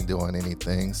 I ain't doing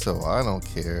anything, so I don't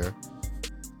care.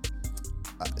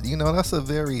 You know, that's a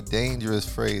very dangerous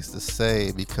phrase to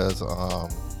say because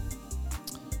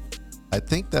I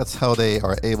think that's how they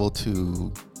are able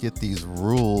to get these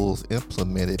rules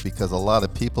implemented, because a lot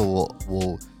of people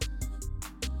will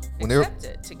when they're accept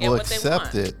it to get will what they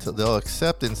accept want. it. They'll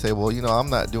accept it and say, well, you know, I'm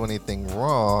not doing anything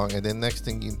wrong. And then next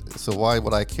thing so why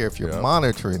would I care if you're Yeah.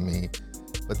 monitoring me?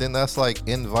 But then that's like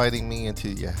inviting me into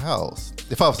your house.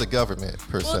 If I was the government,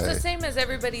 per Well, it's se. the same as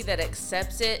everybody that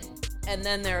accepts it, and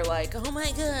then they're like, "Oh my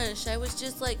gosh, I was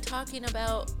just like talking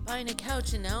about buying a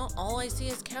couch, and now all I see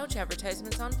is couch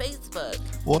advertisements on Facebook."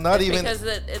 Well, not It's even, because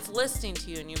it's listening to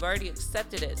you, and you've already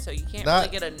accepted it, so you can't Not-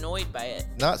 really get annoyed by it.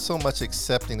 not so much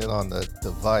accepting it on the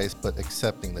device, but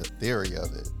accepting the theory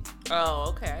of it. Oh,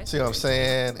 okay. I See what I'm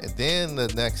saying? And then the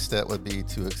next step would be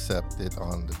to accept it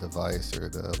on the device or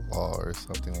the law or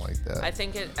something like that. I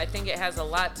think it has a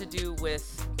lot to do with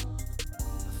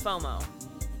FOMO.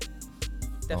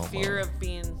 The FOMO. fear of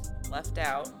being left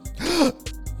out.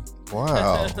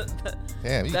 Wow.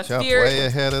 Damn, you The jumped fear- way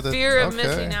ahead of the Fear of okay.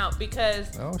 missing out because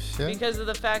Oh shit. because of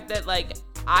the fact that like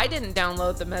I didn't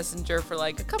download the Messenger for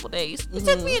like a couple days. It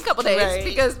took me a couple days Right.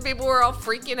 because people were all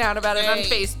freaking out about it on Right.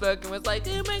 Facebook and was like,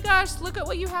 "Oh my gosh, look at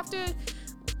what you have to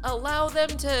allow them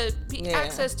to be Yeah.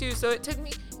 access to." So it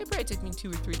probably took me 2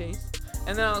 or 3 days.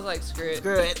 And then I was like, screw it.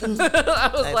 Screw it.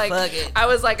 I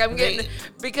was like, I'm getting, Right.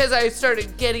 because I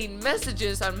started getting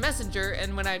messages on Messenger,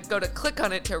 and when I'd go to click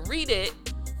on it to read it,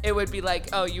 it would be like,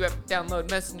 oh, you have to download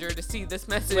Messenger to see this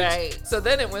message. Right. So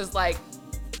then it was like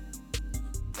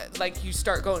you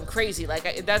start going crazy.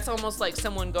 Like that's almost like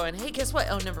someone going, hey, guess what?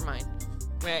 Oh, never mind.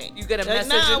 Right. You get a Like,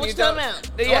 message nah, and what you you don't. talking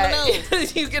about? I Yeah, wanna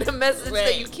you get a message that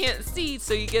Right. you can't see,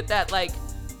 so you get that like,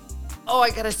 oh, I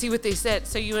gotta see what they said.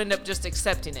 So you end up just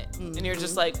accepting it, and you're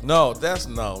just like, No, that's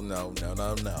no.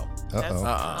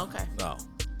 Uh-oh. okay. No.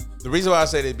 The reason why I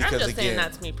say that I'm because just saying again,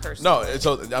 that's me personally. no.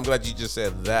 So I'm glad you just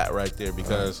said that right there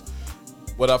because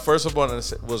what I first of all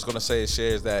was going to say is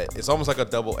share is that it's almost like a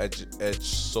double-edged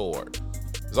sword.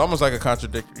 It's almost like a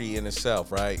contradictory in itself,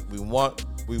 right?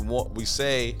 We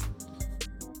say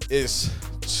it's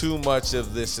too much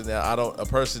of this and that. A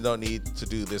person don't need to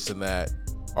do this and that,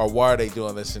 or why are they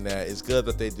doing this and that? It's good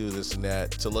that they do this and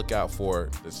that to look out for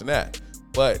this and that,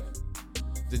 but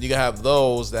then you have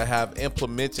those that have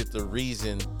implemented the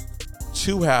reason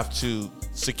to have to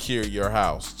secure your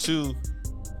house, to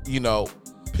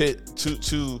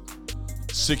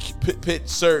pit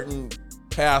certain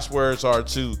passwords or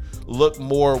to look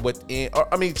more within,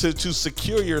 or I mean to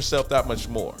secure yourself that much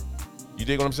more. You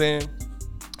dig what I'm saying?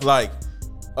 Like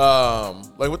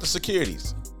with the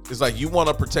securities. It's like you want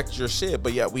to protect your shit,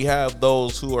 but yet we have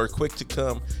those who are quick to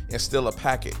come and steal a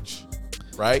package,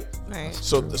 right? Right.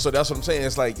 So that's what I'm saying.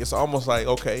 It's like it's almost like,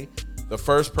 okay, the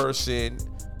first person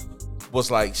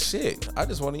was like, shit, I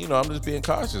just want to, I'm just being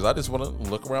cautious. I just want to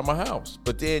look around my house.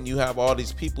 But then you have all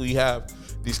these people, you have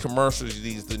these commercials,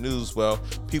 the news. Well,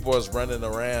 people is running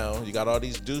around. You got all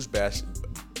these douchebags,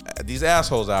 these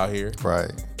assholes out here,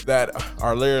 Right. that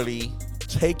are literally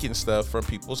taking stuff from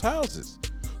people's houses.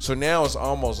 So now it's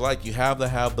almost like you have to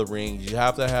have the ring. You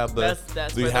have to have the.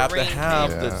 That's you where have the to ring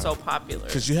have came the. so popular.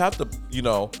 Because you have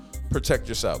to, protect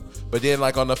yourself. But then,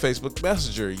 like on the Facebook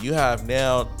Messenger, you have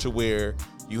now to where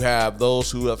you have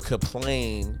those who have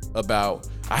complained about,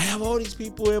 I have all these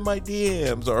people in my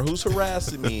DMs, or who's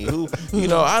harassing me, who,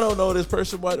 I don't know this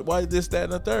person, why this, that,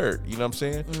 and the third. You know what I'm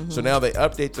saying? Mm-hmm. So now they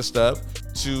update the stuff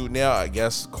to now, I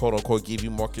guess, quote unquote, give you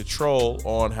more control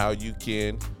on how you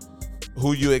can,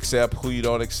 who you accept, who you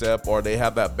don't accept, or they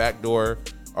have that backdoor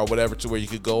or whatever to where you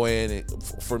could go in. And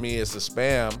for me, it's a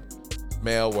spam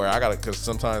mail where I gotta, because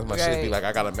sometimes my shit be Right. like,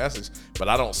 I got a message, but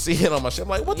I don't see it on my shit. I'm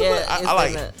like, what the Yeah, fuck? it's I like,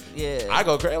 in the- yeah. I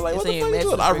go crazy. I'm like, It's what the in your fuck you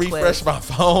doing? message I refresh request.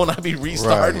 my phone. I be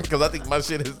restarting Right. because I think my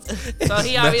shit is. So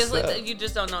he messed obviously, up. you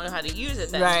just don't know how to use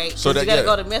it then. Right. So So that- you gotta yeah.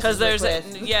 go to message Because there's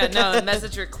request.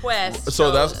 message request.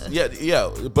 So that's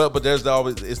but there's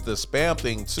always, it's the spam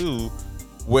thing too,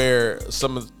 where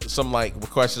some like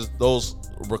requests, those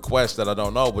requests that I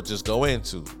don't know would just go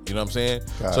into. You know what I'm saying?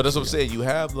 So that's what I'm saying. You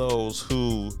have those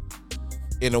who,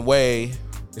 in a way,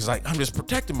 it's like, I'm just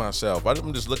protecting myself.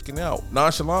 I'm just looking out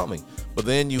nonchalantly. But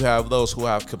then you have those who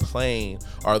have complained,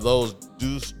 or those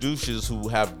douches who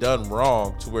have done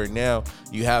wrong, to where now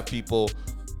you have people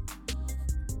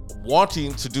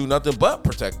wanting to do nothing but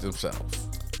protect themselves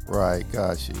Right.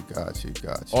 Got you.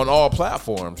 on all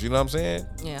platforms. You know what I'm saying?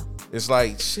 Yeah. It's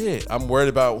like, shit, I'm worried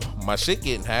about my shit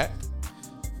getting hacked.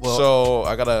 Well- So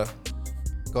I gotta,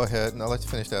 Go ahead. Now let's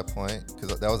finish that point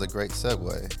because that was a great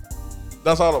segue.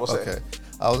 that's all I was saying. Okay.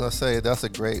 I was gonna say that's a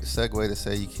great segue to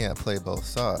say you can't play both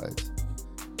sides.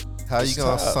 How It's you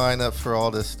gonna tough. sign up for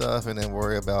all this stuff and then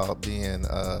worry about being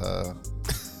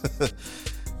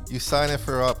you signing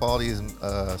for up all these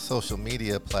social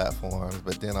media platforms,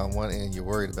 but then on one end you're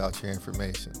worried about your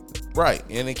information. Right.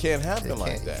 And it can't happen It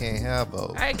like that. can't have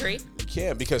both. I agree. You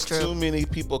can't, because too many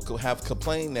people have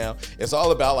complained now. It's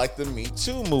all about like the Me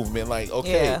Too movement. Like,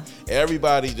 okay, Yeah.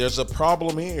 everybody, there's a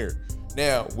problem here.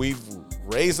 Now we've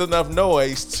raised enough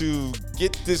noise to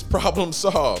get this problem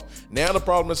solved. Now the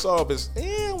problem is solved is,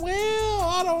 well,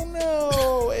 I don't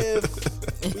know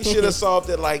if we should have solved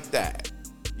it like that.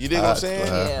 You dig what I'm saying?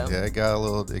 Yeah. It got a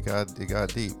little. It got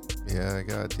deep. Yeah, it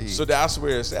got deep. So that's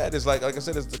where it's at. It's like I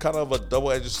said, it's kind of a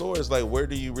double-edged sword. It's like, where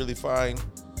do you really find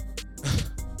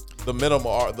the middle,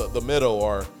 or the middle,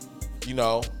 or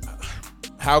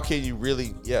how can you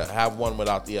really have one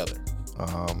without the other?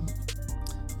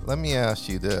 Let me ask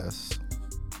you this.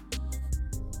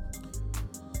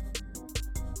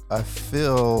 I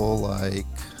feel like,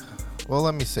 well,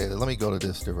 let me say that. Let me go to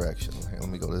this direction. Let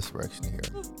me go this direction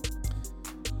here.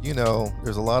 You know,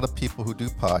 there's a lot of people who do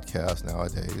podcasts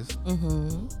nowadays.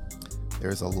 Mm-hmm.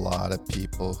 There's a lot of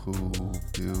people who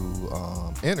do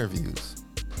interviews,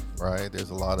 right?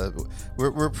 There's a lot of,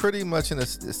 we're pretty much in a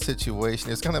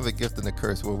situation, it's kind of a gift and a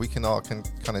curse where we can all kind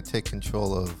of take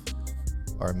control of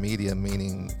our media,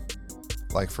 meaning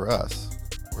like for us,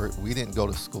 we didn't go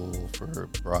to school for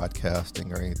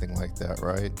broadcasting or anything like that,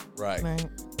 right? Right.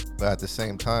 But at the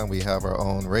same time, we have our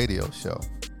own radio show.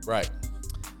 Right.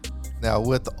 Now,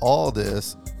 with all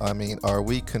this, I mean, are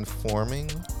we conforming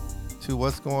to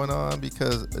what's going on?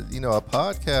 Because, you know, a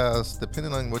podcast,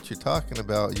 depending on what you're talking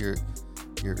about, you're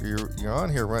on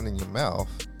here running your mouth.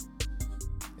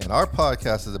 And our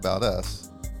podcast is about us.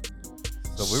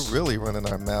 So we're really running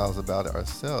our mouths about it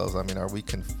ourselves. I mean, are we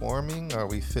conforming? Are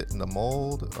we fitting the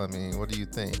mold? I mean, what do you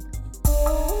think?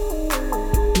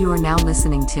 You are now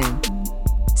listening to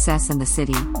Sess and the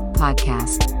City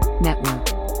Podcast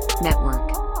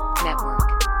Network.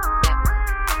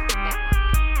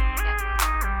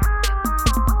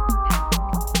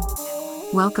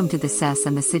 Welcome to the Sess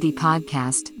and the City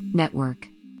Podcast Network.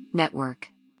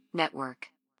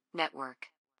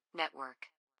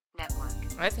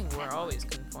 I think we're always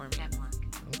conforming.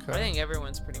 Okay. I think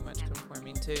everyone's pretty much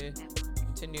conforming to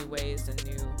new ways and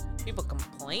new people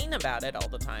complain about it all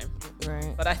the time.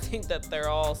 Right. But I think that they're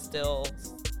all still,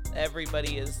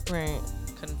 everybody is Right.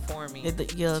 conforming I to.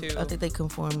 think they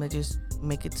conform to just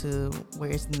make it to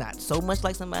where it's not so much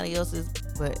like somebody else's,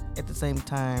 but at the same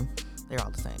time, they're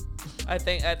all the same. I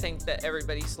think that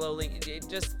everybody slowly,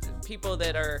 just people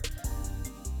that are,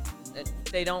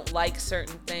 they don't like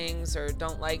certain things or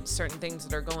don't like certain things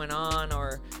that are going on,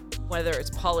 or whether it's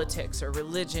politics or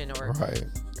religion or, Right.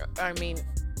 I mean,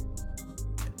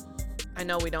 I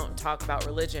know we don't talk about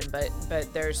religion, but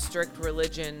there's strict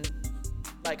religion.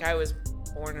 Like I was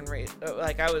born and raised,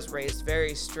 like I was raised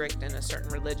very strict in a certain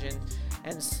religion,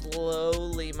 and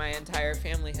slowly my entire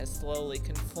family has slowly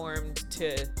conformed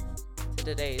to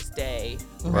today's day,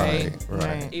 right?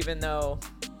 Right. Even though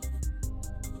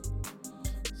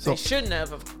So they shouldn't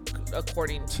have,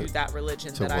 according to that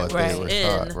religion to that I what was they were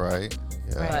in. taught, right?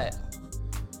 Yeah.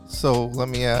 But So let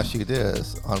me ask you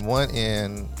this. On one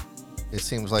end, it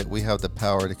seems like we have the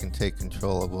power to take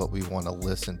control of what we want to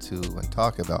listen to and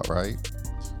talk about, right?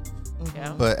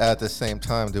 yeah, But at the same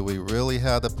time, do we really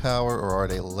have the power, or are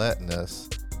they letting us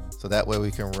so that way we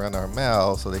can run our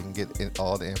mouths so they can get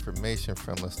all the information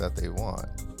from us that they want?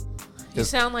 you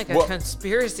sound like a Well,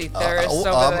 conspiracy theorist over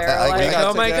there. we Like, gotta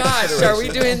oh my take that gosh, into are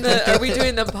we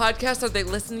doing the podcast? Are they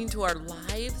listening to our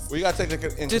lives? We gotta take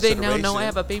that in Do they consideration. now know I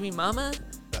have a baby mama?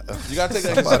 You gotta take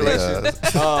that in Somebody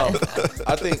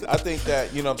consideration. I think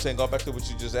that, you know what I'm saying, going back to what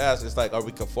you just asked, it's like, are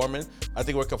we conforming? I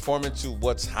think we're conforming to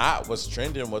what's hot, what's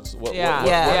trending, what is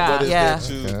there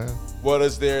to what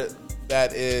is there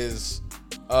that is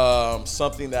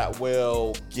something that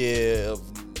will give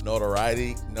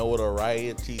notoriety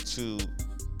to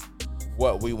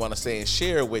what we want to say and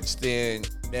share, which then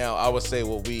now I would say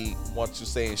what we want to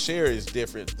say and share is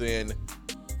different than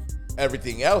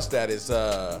everything else that is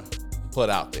put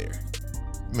out there.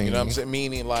 You know what I'm saying?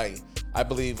 Meaning, like, I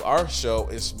believe our show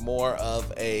is more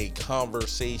of a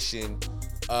conversation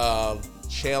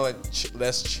challenge.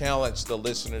 Let's challenge the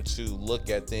listener to look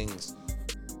at things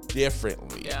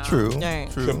differently. Yeah. True. Right.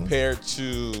 True. Compared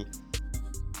to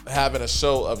having a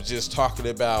show of just talking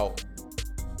about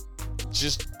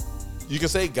just, you can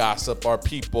say gossip or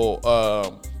people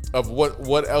of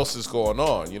what else is going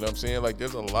on. You know what I'm saying? Like,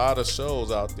 there's a lot of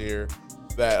shows out there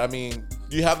that, I mean,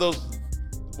 you have those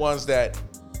ones that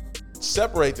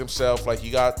separate themselves. Like,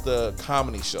 you got the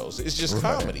comedy shows. It's just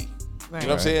comedy. Right. You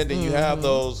know what I'm saying? Then you have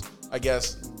those, I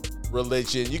guess,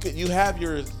 religion. You have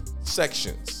your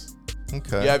sections.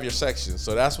 Okay. You have your sections.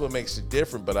 So that's what makes it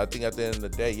different. But I think at the end of the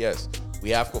day, yes, we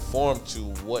have to conform to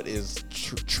what is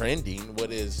trending,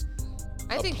 what is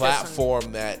I a think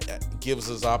platform that gives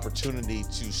us opportunity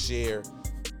to share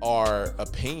our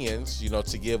opinions, you know,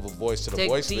 to give a voice to the Dig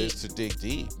voiceless, deep. to dig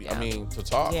deep. Yeah. I mean, to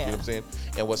talk, you know Yeah. what I'm saying?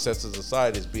 And what sets us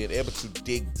aside is being able to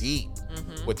dig deep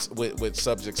with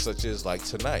subjects such as like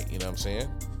tonight, you know what I'm saying?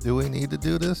 Do we need to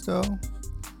do this though?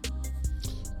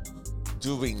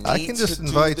 Do we need I can just to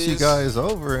invite do you this? guys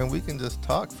over and we can just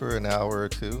talk for an hour or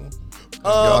two.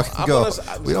 I'm Y'all can go.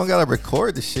 gonna- We don't gotta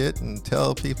record the shit and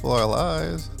tell people our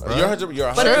lives. Right? You're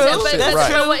 100% But right. that's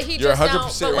true. What he You're just now,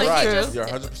 100% but what right. he just, You're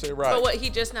 100% right. But what he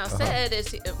just now said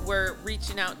is we're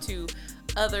reaching out to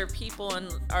other people and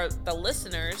the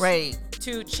listeners, Right.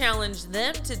 to challenge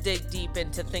them to dig deep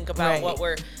and to think about Right. what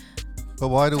we're But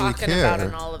why do we talking care? about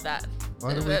and all of that.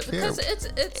 Why do we care? Because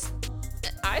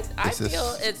I It's just-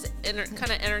 feel it's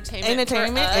kind of entertainment.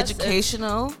 Entertainment, for us.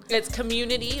 educational. It's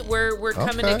community. We're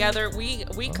coming Okay. together.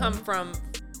 We come from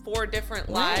 4 different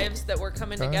Right. lives that we're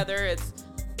coming Okay. together. It's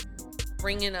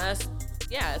bringing us.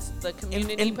 Yeah, it's the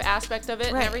community and- aspect of it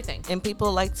and everything. And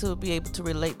people like to be able to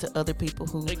relate to other people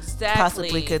who Exactly.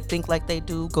 possibly could think like they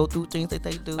do, go through things that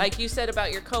they do. Like you said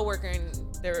about your coworker, and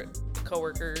their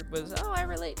coworker was, oh, I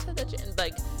relate to the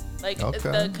like Okay.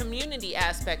 the community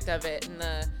aspect of it and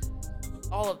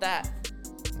all of that.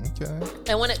 Okay.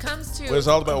 And when it comes to But it's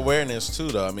all about awareness too,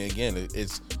 though. I mean, again,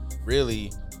 it's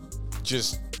really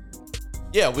just,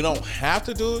 yeah, we don't have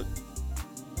to do it.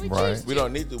 Right. We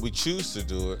don't need to. We choose to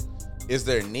do it. Is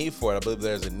there a need for it? I believe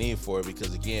there's a need for it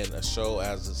because, again, a show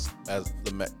as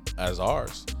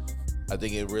ours, I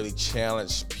think it really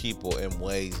challenged people in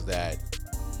ways that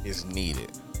is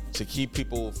needed to keep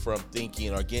people from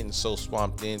thinking or getting so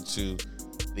swamped into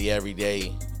the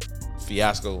everyday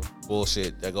fiasco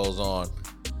bullshit that goes on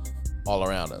all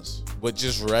around us with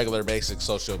just regular basic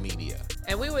social media.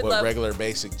 and we would With love regular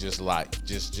basic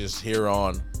just here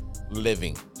on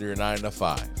living through your 9 to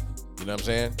 5. You know what I'm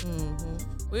saying?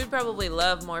 we would probably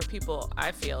love more people,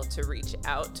 I feel, to reach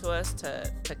out to us to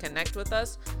connect with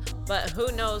us. But who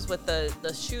knows with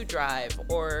the shoe drive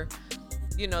or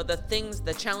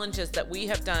the challenges that we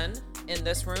have done in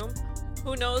this room,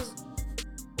 who knows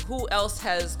who else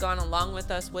has gone along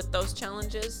with us with those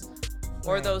challenges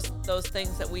or Right. those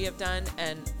things that we have done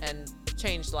and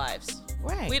changed lives.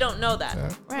 Right. We don't know that.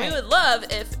 Okay. Right. We would love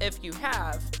if you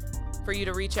have for you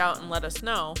to reach out and let us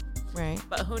know. Right.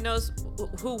 But who knows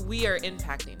who we are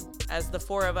impacting as the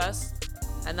 4 of us,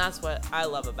 and that's what I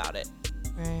love about it.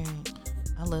 Right.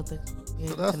 I love to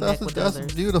So connect with that's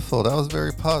others. beautiful. That was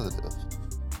very positive.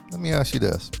 Let me ask you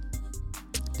this.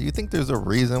 Do you think there's a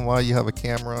reason why you have a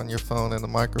camera on your phone and a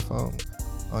microphone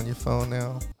on your phone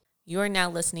now? You are now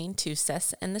listening to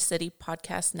Sess and the City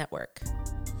Podcast Network.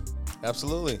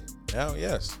 Absolutely. Now,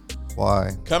 yes.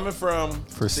 Why? Coming from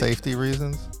For safety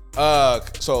reasons?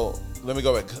 So let me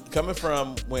go back. Coming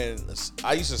from when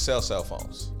I used to sell cell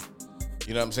phones.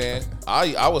 You know what I'm saying?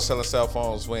 I was selling cell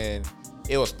phones when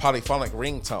it was polyphonic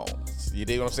ringtones. You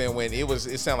dig what I'm saying? When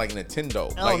it sounded like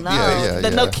Nintendo. Oh, like, no. yeah, the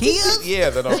yeah. Nokias? Yeah,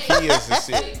 the Nokias and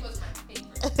shit.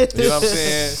 You know what I'm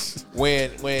saying?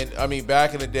 When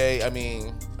back in the day,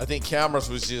 I think cameras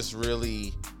was just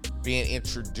really being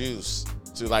introduced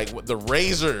to, like, the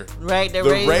Razor. Right, the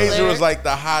Razor Razor. was like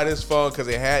the hottest phone because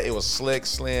it was slick,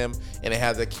 slim, and it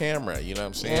had the camera. You know what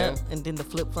I'm saying? Yeah. And then the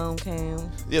flip phone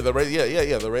came. Yeah, the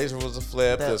Razor was a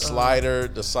flip, the slider,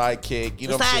 the sidekick. You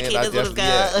know The what I'm saying? Sidekick is what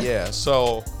it's called. Yeah.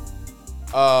 So,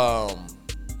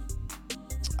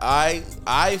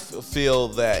 I feel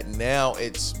that now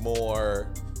it's more.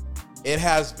 It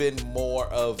has been more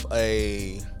of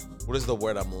a, what is the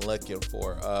word I'm looking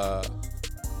for?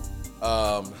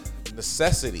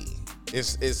 Necessity.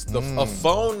 A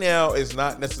phone now is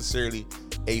not necessarily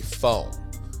a phone.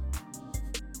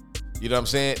 You know what I'm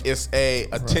saying? It's a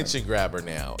attention grabber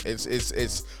now. It's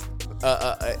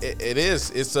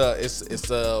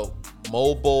a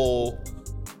mobile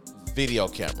video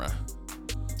camera.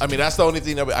 That's the only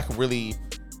thing that I can really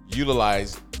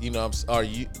utilize, or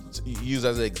use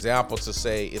as an example to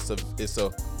say it's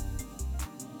a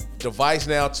device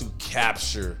now to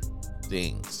capture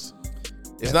things.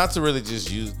 It's not to really just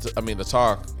use, to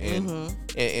talk and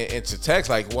to text.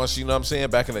 Like, once, you know what I'm saying,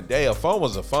 back in the day, a phone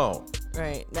was a phone.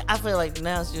 Right. I feel like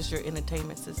now it's just your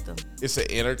entertainment system. It's an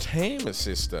entertainment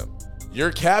system.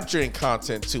 You're capturing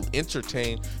content to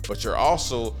entertain, but you're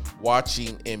also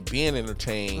watching and being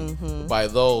entertained by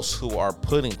those who are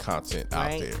putting content out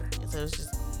Right. there. So it's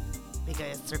just big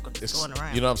ass circle just going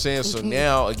around. You know what I'm saying? So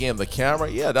now, again, the camera,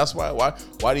 that's why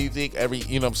do you think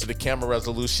so the camera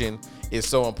resolution is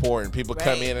so important? People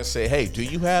come Right. in and say, hey, do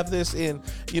you have this in,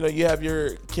 you have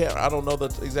your camera, I don't know the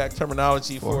exact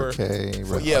terminology 4K,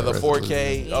 for the 4K,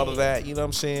 resolution. all of that, you know what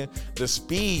I'm saying? The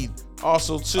speed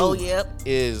also too Oh, yep.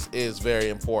 is very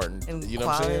important. And you know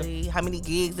what I'm saying? quality, how many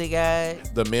gigs they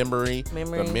got, The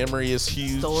memory is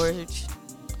huge. storage.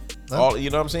 All, you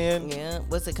know what I'm saying? Yeah.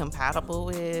 What's it compatible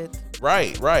with?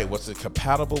 Right. What's it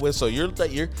compatible with? So you're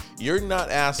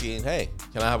not asking, hey,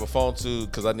 can I have a phone too?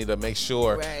 Because I need to make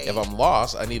sure Right. if I'm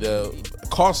lost, I need to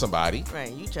call somebody.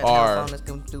 Right. You trying to have a phone that's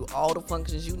going to do all the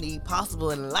functions you need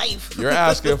possible in life. You're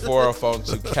asking for a phone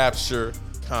to capture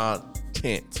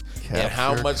content. And how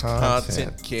Capture much content.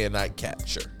 content can I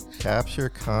capture? Capture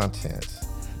content.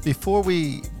 Before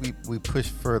we push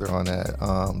further on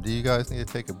that, do you guys need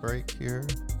to take a break here?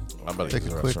 I'm about to Take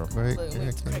use a the quick restroom. break. Look, Yeah,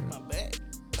 let's okay. crack my back.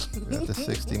 We're at the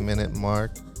 60-minute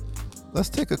mark. Let's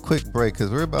take a quick break because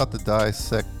we're about to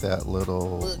dissect that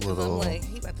little. Look, 'cause I'm like,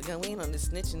 he about to go in on this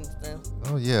snitching stuff.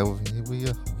 Oh yeah,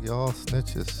 we all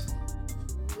snitches.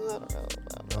 I don't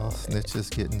know. All snitches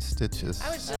getting stitches.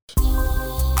 I was just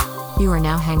You are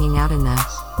now hanging out in the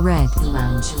Red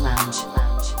Lounge.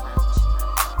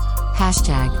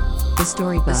 Hashtag the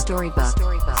storybook.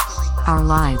 Our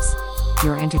lives,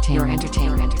 your entertainment.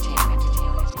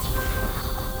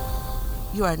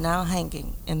 You are now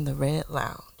hanging in the Red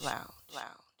Lounge.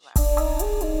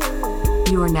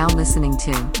 You are now listening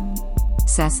to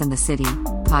Sess and the City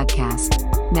Podcast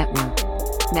Network.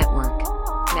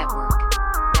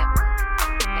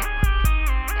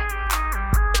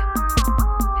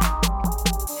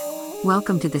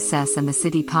 Welcome to the Sess and the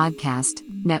City Podcast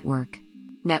Network.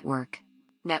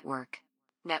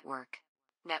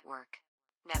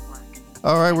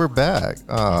 All right, we're back.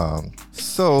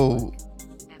 So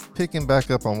picking back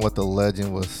up on what the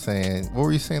legend was saying, what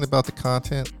were you saying about the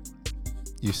content?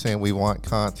 You're saying we want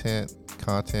content.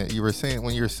 You were saying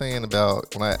when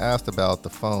I asked about the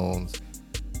phones,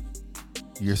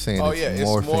 you're saying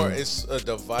It's a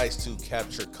device to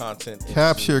capture content.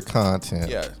 Capture content.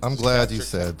 Yeah. I'm just glad you capture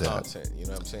said that. content, you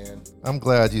know what I'm saying? I'm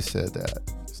glad you said that.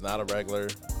 It's not a regular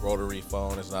rotary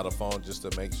phone. It's not a phone just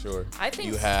to make sure I think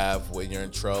you have when you're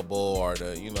in trouble or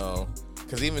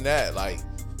because even that, like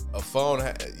a phone,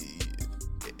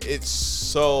 it's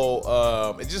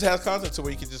so, it just has content to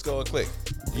where you can just go and click.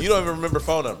 You don't even remember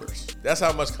phone numbers. That's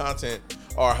how much content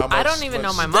or how much. I don't even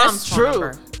know my That's mom's phone true.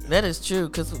 number. That is true.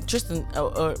 Because Tristan,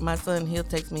 or my son, he'll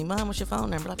text me, Mom, what's your phone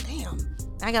number? Like, damn,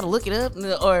 I got to look it up.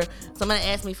 Or somebody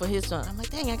asked me for his phone. I'm like,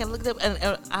 dang, I got to look it up.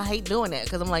 And I hate doing that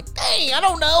because I'm like, dang, I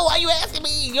don't know. Why you asking me?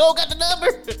 You don't got the number?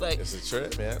 Like, It's a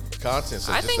trip, man. Content.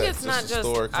 So I just think that, it's not to just.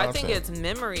 store I think content. it's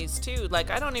memories too. Like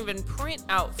I don't even print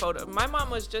out photos. My mom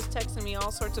was just texting me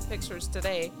all sorts of pictures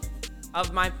today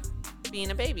of my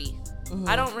being a baby.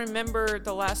 I don't remember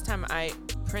the last time I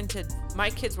printed. My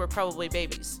kids were probably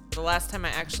babies. The last time I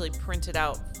actually printed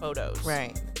out photos.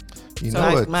 right. You So know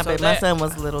I- what? My So my that- son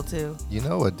was little too. You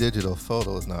know a digital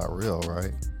photo is not real,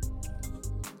 right?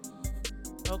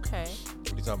 Okay.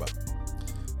 What are you talking about?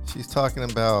 She's talking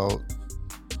about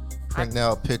printing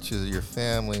out pictures of your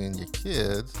family and your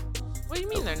kids. What do you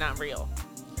mean they're not real?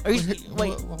 Are you,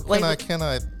 wait, Well, wait. Can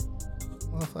I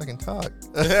motherfucking talk?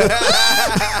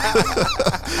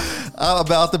 I'm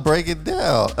about to break it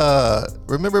down.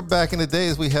 Remember back in the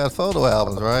days we had photo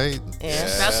albums, right? Yeah.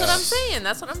 That's what I'm saying.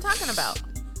 That's what I'm talking about.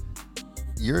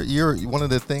 You're one of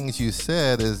the things you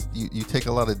said is you take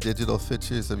a lot of digital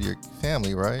pictures of your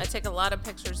family, I right? take a lot of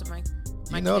pictures of my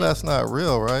You know kids. that's not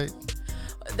real, right?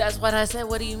 That's what I said.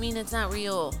 What do you mean it's not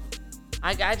real?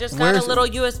 I just got Where's- a little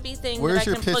USB thing that I where's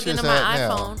your can plug into pictures my at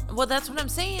now? iPhone. Well, that's what I'm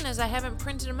saying is I haven't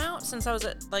printed them out since I was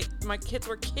my kids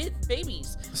were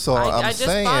babies. So I I'm just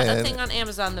bought a saying- thing on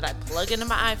Amazon that I plug into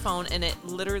my iPhone and it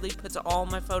literally puts all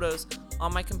my photos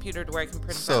on my computer to where I can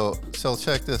print them out. So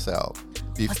check this out.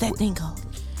 What's that thing called?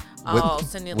 I'll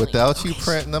send you a link. Without you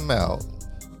printing them out,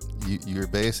 you're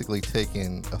basically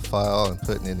taking a file and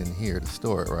putting it in here to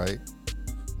store it, right?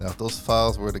 Now, if those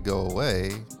files were to go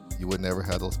away, you would never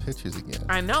have those pictures again.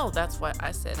 I know. That's why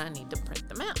I said I need to print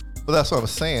them out. But that's what I'm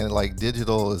saying. Like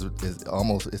digital is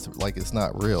almost, it's like it's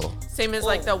not real. Same as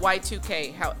like the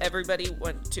Y2K, how everybody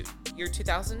went to year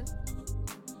 2000.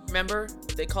 Remember?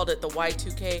 They called it the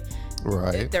Y2K.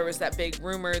 Right. There was that big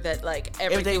rumor that like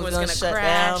everything Everything was gonna going to shut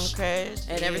crash. down,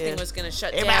 And everything was going to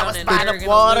shut Everybody down. was and by we the were gonna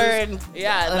water lose- and-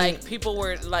 yeah, and- like people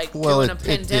were like Well, doing a it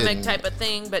pandemic didn't. type of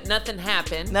thing, but nothing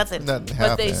happened. Nothing. Nothing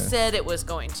But they happened. said it was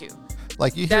going to.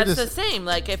 Like you hear That's the this. same.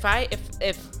 Like if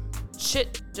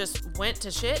shit just went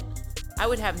to shit, I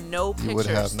would have no You would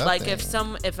have pictures. Like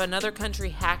nothing. if another country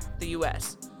hacked the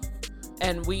US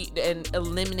and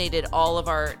eliminated all of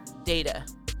our data,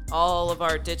 all of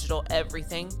our digital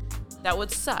everything, that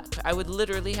would suck. I would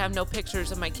literally have no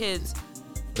pictures of my kids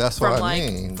That's from what I like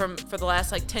mean. for the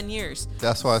last like 10 years.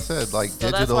 That's why I said like So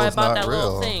that's digital why I is bought not that real.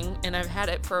 little thing and I've had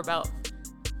it for about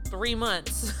 3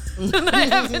 months. And I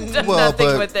haven't done Well, nothing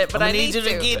but- with it, but I need you to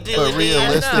to. get But I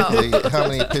realistically,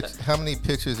 how many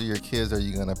pictures of your kids are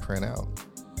you gonna print out?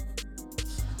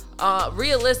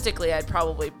 Realistically, I'd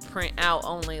probably print out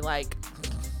only like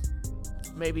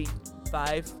maybe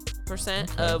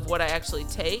 5% of what I actually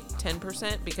take,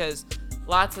 10%, because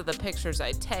lots of the pictures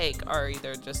I take are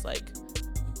either just like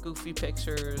goofy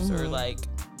pictures or like,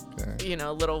 Okay.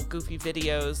 little goofy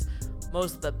videos.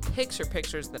 Most of the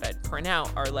pictures that I'd print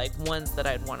out are like ones that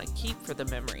I'd want to keep for the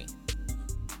memory.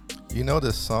 You know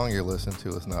this song you're listening to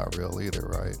is not real either,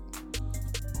 right?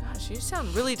 Gosh, you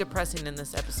sound really depressing in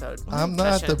this episode. I'm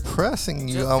not Session. depressing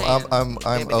you. Just I'm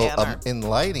Downer.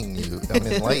 enlightening you. I'm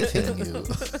enlightening you.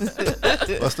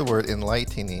 What's the word?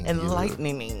 Enlightening. you.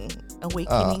 Enlightening,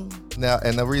 awakening. Now,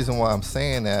 and the reason why I'm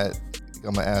saying that,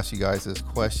 I'm gonna ask you guys this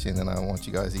question, and I want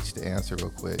you guys each to answer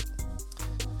real quick.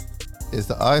 Is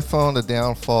the iPhone the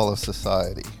downfall of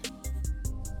society?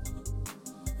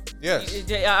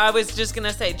 Yes. I was just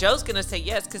gonna say Joe's gonna say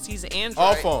yes because he's Android.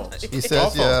 All phones. He says All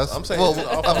phones. yes. I'm saying well, it's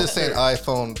all I'm just saying phones.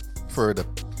 iPhone for the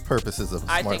purposes of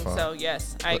a I smartphone. think so.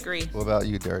 Yes, I agree. What about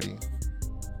you, Dirty?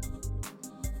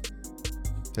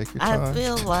 Take your time. I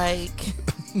feel like,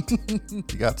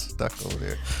 You got stuck over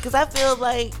there. because I feel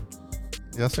like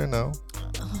Yes or no?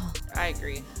 I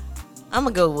agree. I'm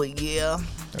gonna go with yeah.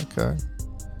 Okay.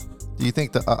 Do you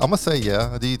think I'm gonna say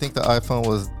yeah. Do you think the iPhone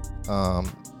was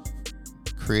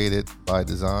created by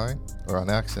design or on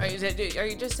Are accident?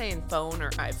 you just saying phone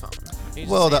or iPhone? Are you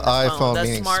just Well, the saying iPhone phone?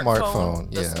 meaning The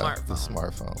smartphone. The Yeah, smartphone. the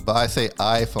smartphone. But I say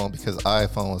iPhone because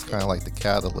iPhone was kind of like the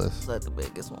catalyst. That's the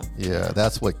biggest one. Yeah,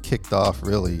 that's what kicked off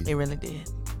really. It really did.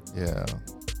 Yeah.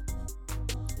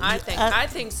 I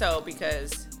think so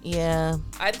because Yeah.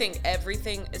 I think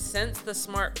everything since the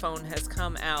smartphone has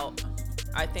come out,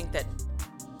 I think that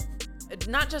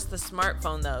not just the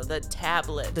smartphone though, the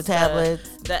tablets,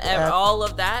 all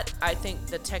of that. I think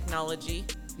the technology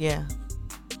Yeah.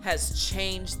 has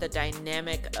changed the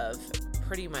dynamic of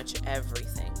pretty much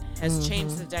everything. Has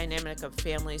changed Mm-hmm. the dynamic of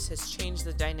families. Has changed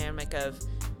the dynamic of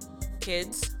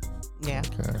kids. Yeah.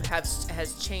 Okay.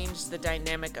 Has changed the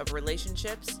dynamic of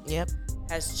relationships. Yep.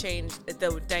 Has changed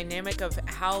the dynamic of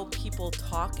how people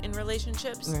talk in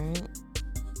relationships. Right.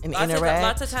 And Lots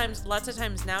interact. of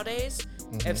times nowadays,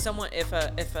 if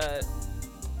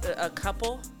a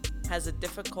couple has a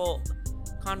difficult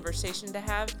conversation to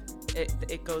have,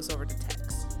 it goes over to text.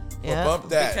 Yeah. Well, bump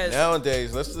that. Because-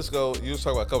 Nowadays, let's just go. You was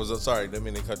talking about couples. I'm sorry, didn't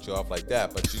mean to cut you off like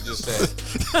that, but you just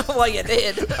said. Well, you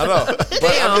did. I know, but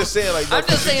Damn. I'm just saying, like, I'm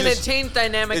just you saying it changed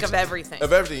dynamic of everything.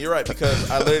 Of everything, you're right.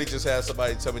 Because I literally just had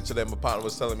somebody tell me today. My partner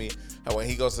was telling me how when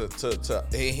he goes and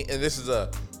this is a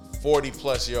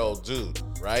 40-plus-year-old dude,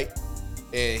 right?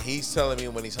 And he's telling me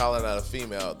when he's hollering at a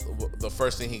female, the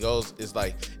first thing he goes is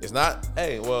like, it's not,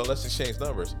 hey, well, let's exchange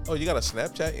numbers. Oh, you got a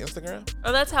Snapchat, Instagram?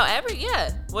 Oh, that's how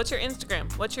What's your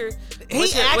Instagram? What's your He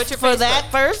asked for Facebook? that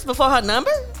first before her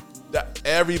number?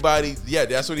 Everybody, yeah,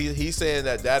 that's what he's saying.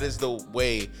 That is the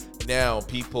way now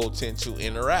people tend to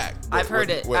interact. I've heard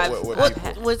it. with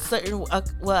people. With certain,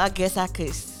 well, I guess I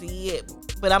could see it,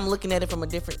 but I'm looking at it from a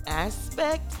different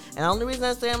aspect. And the only reason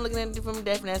I say I'm looking at it from a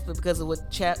different aspect because of what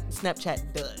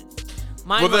Snapchat does.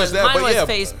 Mine was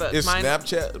Facebook. It's Mine,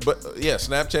 Snapchat, but yeah,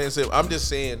 Snapchat is. I'm just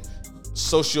saying,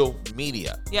 social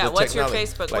media. yeah. the What's your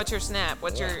technology. Facebook? Like, what's your Snap?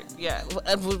 What's your yeah, Does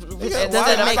why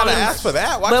it I make gotta you- ask for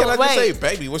that? Why But can't I just wait. say,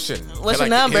 baby, what's your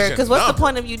number? Because Because what's the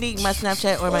point of you needing my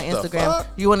Snapchat or my What the Instagram? fuck?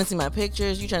 You want to see my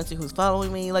pictures? You trying to see who's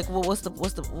following me? Like, well,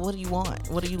 what do you want?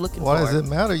 What are you looking Why for? does it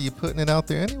matter? You putting it out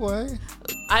there anyway.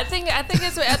 I think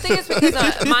it's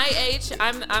because my age.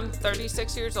 I'm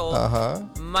 36 years old.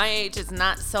 My age is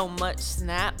not so much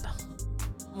Snap.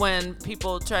 When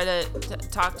people try to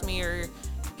talk to me or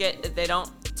they don't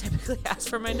typically ask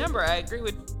for my number. I agree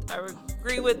with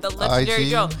the legendary IG?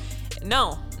 Joe.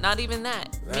 No, not even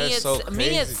that. That's so Me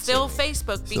it's crazy still to me.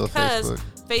 Facebook Still because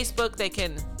Facebook they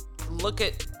can look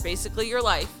at basically your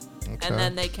life Okay. and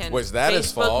then they can Which that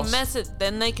is Facebook false. message.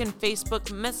 Then they can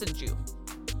Facebook message you.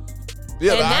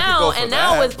 Yeah, but I could go for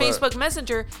now that, with but- Facebook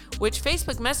Messenger, which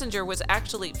Facebook Messenger was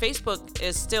actually Facebook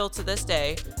is still to this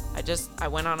day. I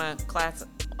went on a class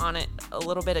on it a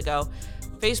little bit ago.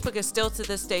 Facebook is still to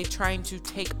this day trying to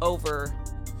take over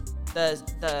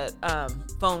the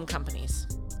phone companies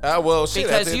well, shit.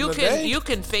 At because the end you of the day,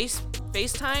 can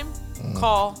FaceTime,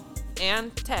 call,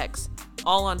 and text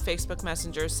all on Facebook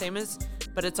Messenger.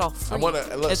 But it's all free.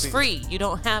 It's see- free. You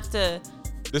don't have to.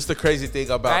 This is the crazy thing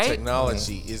about Right?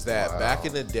 technology is that back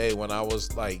in the day when I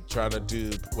was like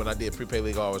when I did prepaid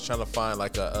legal, I was trying to find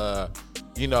like a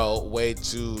way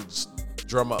to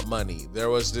drum up money. There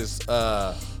was this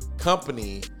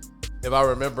company, if I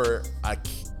remember,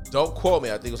 don't quote me,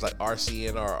 I think it was like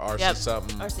RCN or RC Yep.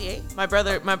 something. RCA? My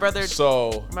brother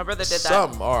So My brother did that.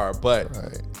 Some are, but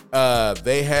Right.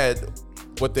 they had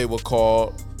what they would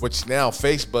call, which now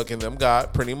Facebook and them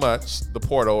got pretty much the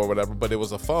portal or whatever, but it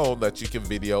was a phone that you can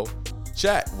video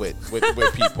chat with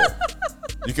people.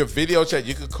 You can video chat,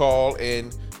 you could call,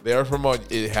 and they're promoting.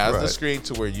 It has the Right. screen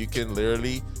to where you can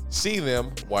literally see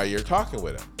them while you're talking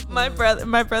with them.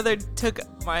 My brother took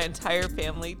my entire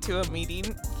family to a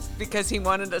meeting because he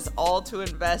wanted us all to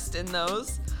invest in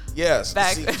those. Yes.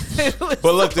 back. See, but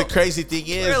look, the crazy thing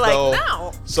is, We're like, though.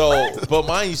 no. So, but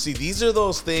mind you, see, these are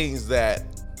those things that,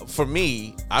 for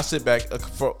me, I sit back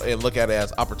and look at it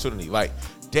as opportunity. Like,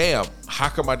 damn, how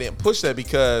come I didn't push that?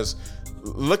 Because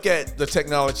look at the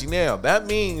technology now. That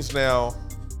means now,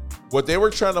 what they were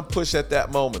trying to push at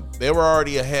that moment, they were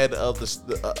already ahead of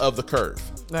the curve.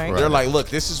 Right. They're like, look,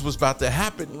 this is what's about to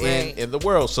happen Right. in the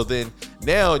world. So then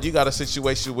now you got a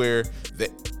situation where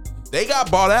they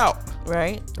got bought out.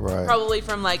 Right. Right. Probably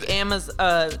from like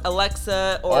Amazon,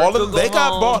 Alexa, or All of Google them, they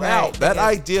got Home. bought Right. out. That Yeah.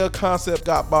 idea concept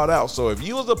got bought out. So if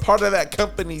you was a part of that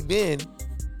company then,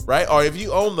 right, or if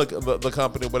you own the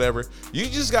company, whatever, you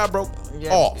just got broke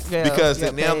Yeah. off Yeah. because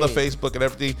Yeah, now the paid. Facebook and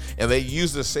everything, and they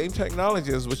use the same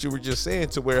technology as what you were just saying,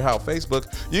 to where how Facebook,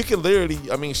 you can literally,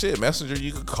 I mean, shit, Messenger,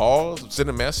 you could call, send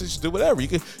a message, do whatever. You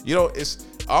can, it's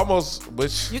almost,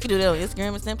 which, You can do that on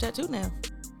Instagram and Snapchat too now.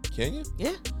 can you?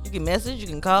 Yeah. You can message, you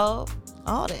can call,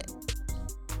 all that.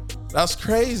 That's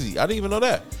crazy. I didn't even know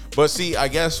that. But see, I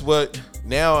guess what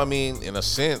now, I mean, in a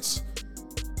sense,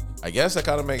 I guess that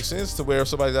kind of makes sense to where if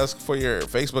somebody's asking for your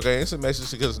Facebook or instant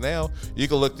message, because now you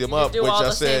can look them You up, do which all I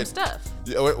the said, same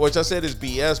stuff. which I said is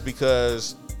BS,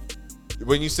 because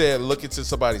when you said look into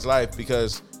somebody's life,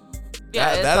 because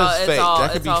Yeah, that is fake. That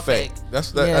could it's be all fake.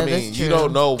 That's that. Yeah, I mean, that's you true.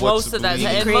 don't know what Most to of that, believe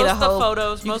and Create most a of the whole-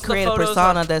 photos, You most can create of the a photos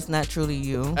persona are that's not truly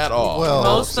you. at all. Well,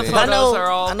 most of the I photos know. are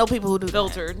all I know people who do that.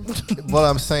 filtered. What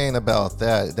I'm saying about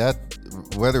that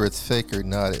whether it's fake or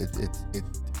not, it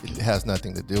has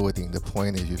nothing to do with it. The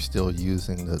point is you're still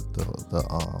using the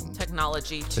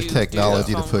Technology to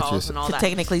technology do to phone put calls your- and all To that.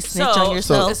 technically snitch on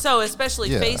yourself. So especially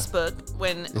Yeah. Facebook,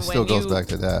 when still goes you back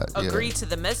to that, yeah. agree to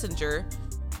the messenger,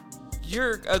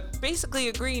 you're basically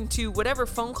agreeing to whatever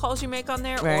phone calls you make on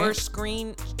there, or Right.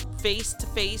 screen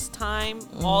face-to-face time,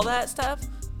 all that stuff.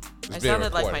 I being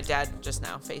sounded like my recorded. dad just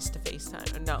now. Face-to-face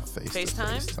time. No,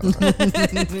 FaceTime.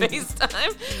 FaceTime.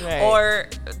 FaceTime, Right. or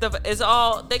is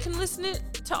all they can listen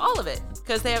to all of it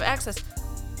because they have access.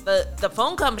 The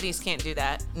phone companies can't do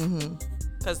that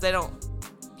because they don't.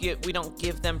 We don't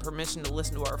give them permission to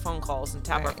listen to our phone calls and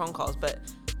tap our Right. phone calls, but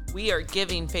we are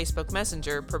giving Facebook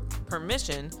Messenger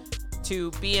permission to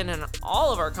be in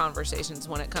all of our conversations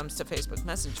when it comes to Facebook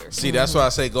Messenger. See, that's why I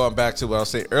say, going back to what I was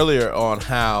saying earlier on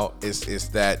how it's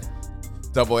that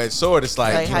double-edged sword. It's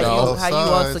like, Like you how know, you want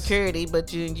sides. security,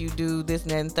 but you do this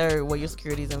and that and third where your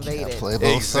security's invaded. Play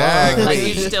both Exactly. Like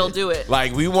sides. you still do it.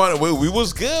 like we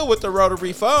was good with the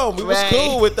rotary phone. We was Right.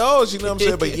 cool with those, you know what I'm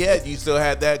saying? But yet you still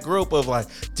had that group of like,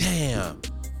 damn,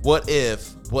 what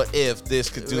if this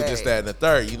could do this, Right. that, and the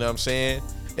third, you know what I'm saying?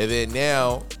 And then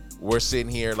now we're sitting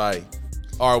here like,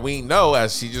 or we know,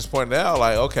 as she just pointed out,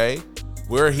 like, okay,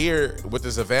 we're here with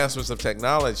this advancements of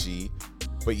technology,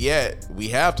 but yet we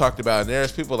have talked about, and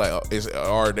there's people like,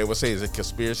 or they would say, is it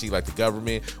conspiracy, like the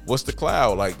government? What's the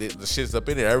cloud? Like the shit's up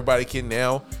in there. Everybody can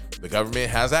now, the government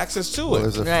has access to Well, it.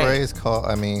 there's a Right. phrase called,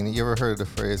 I mean, you ever heard of the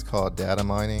phrase called data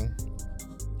mining?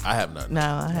 I have none. No,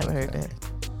 I haven't heard that.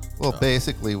 Well,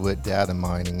 basically with data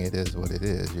mining, it is what it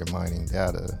is. You're mining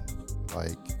data.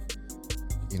 Like,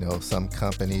 you know, some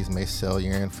companies may sell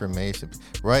your information.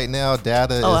 Right now,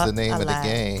 data is the name I of the lied.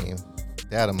 game.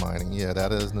 Data mining, yeah,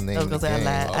 that is the name I of was the gonna say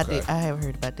I game. lied. Okay. I haven't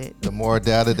heard about that. The more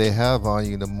data they have on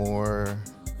you, the more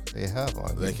they have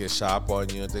on They you. can shop on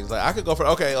you and things like. I could go for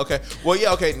okay. Well,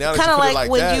 yeah, okay. Now that Kind you of put like, it like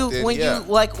when that, you then, when yeah. you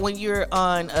like when you're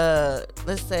on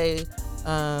let's say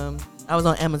I was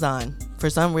on Amazon for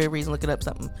some weird reason looking up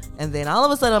something, and then all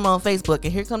of a sudden I'm on Facebook,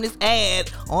 and here come this ad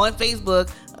on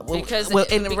Facebook Because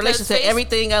in because relation to Face-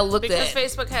 everything I looked because at.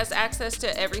 Facebook has access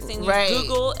to everything you Right.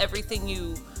 Google, everything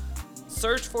you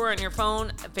search for on your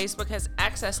phone. Facebook has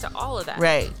access to all of that.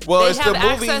 Right. Well, they it's have the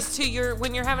movie. access to your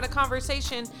when you're having a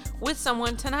conversation with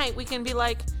someone tonight. We can be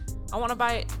like, I want to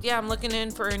buy. Yeah, I'm looking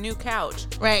in for a new couch.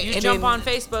 Right, You and jump then- on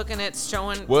Facebook and it's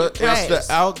showing. Well, Right. it's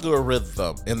the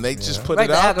algorithm, and they just put Right,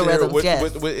 it the out there algorithm, with yes.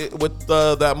 with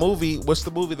that movie. What's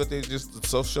the movie that they just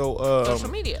social? social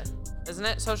media, isn't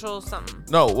it? Social something.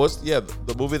 No,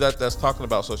 the movie that's talking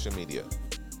about social media?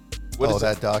 What Oh, is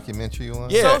that it? documentary one?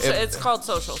 Yeah, Social, it- it's called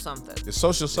social something. It's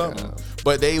social something,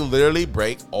 but they literally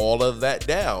break all of that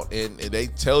down, and they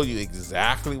tell you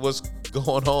exactly what's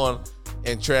going on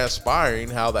and transpiring,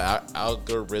 how the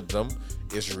algorithm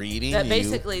is reading That you,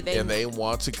 basically they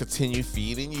want to continue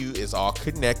feeding you. It's all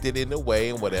connected in a way,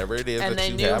 and whatever it is And that they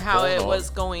you knew have how going it on. was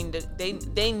going to.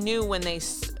 They knew when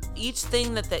each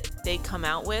thing that they come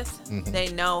out with, Mm-hmm.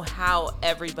 they know how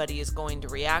everybody is going to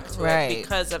react to Right. it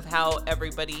because of how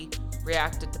everybody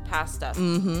reacted to past stuff.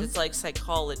 It's like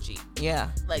psychology. Yeah.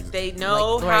 Like they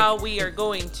know Like, right. how we are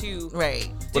going to Right.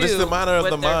 But it's the do matter of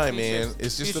with the their mind, future- man.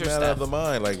 It's just the future matter of stuff. the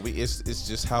mind. Like it's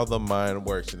just how the mind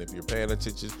works. And if you're paying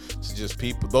attention to just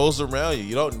people, those around you,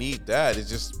 you don't need that. It's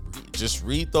just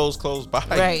read those close by.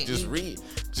 Right. Just read.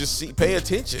 Just see. Pay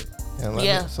attention. And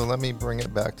let me bring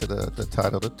it back to the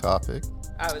title of the topic,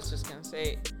 I was just gonna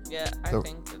say, yeah, I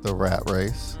think that, the rat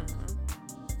race.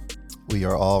 We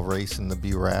are all racing to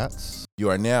be rats. You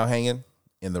are now hanging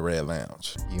in the Red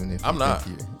Lounge. Even if I'm you not.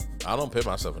 think I don't put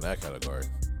myself in that category.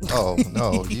 Oh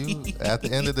no! You at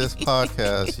the end of this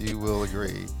podcast, you will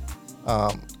agree.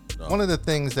 One of the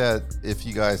things that if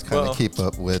you guys kind of Well- keep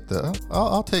up with,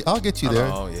 I'll get you there.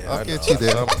 Oh yeah, I'll get you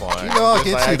there. At some point. You know, I'll Just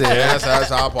get like, you there. That's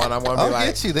some point. I'm gonna be I'll like,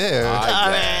 get you there.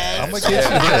 I'm I'm gonna get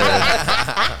you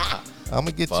there. I'm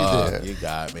gonna get you there. You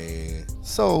got me.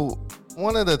 So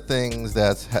one of the things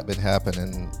that's been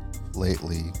happening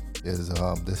lately is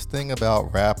this thing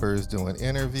about rappers doing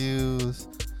interviews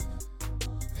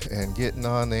and getting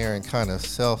on there and kind of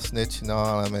self-snitching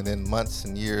on them, and then months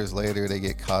and years later they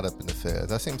get caught up in the feds.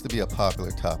 That seems to be a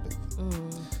popular topic.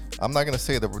 I'm not going to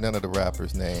say none of the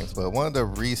rappers' names, but one of the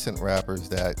recent rappers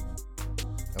that,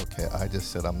 okay, I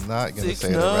just said I'm not going to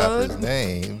say the 6ix9ine. rapper's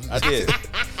name, I did.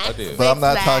 but I'm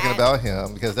not 6ix9ine. talking about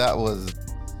him because that was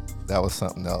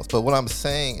something else. But what I'm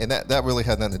saying, and that really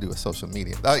had nothing to do with social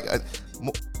media.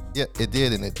 Yeah, it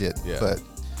did and it didn't. Yeah. But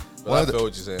But I feel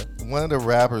what you're saying. one of the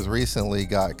rappers recently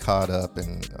got caught up,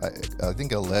 and I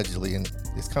think allegedly, and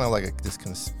it's kind of like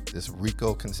this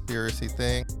RICO conspiracy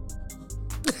thing.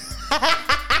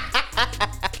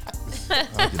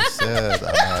 I just said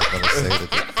I'm not going to say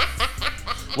that.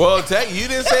 Well, you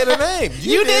didn't say the name.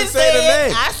 You didn't say the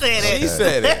name. I said it. She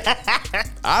said it.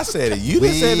 I said it. You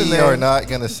didn't say the We name. are not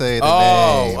going to say the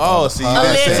Oh, name. oh, on the so you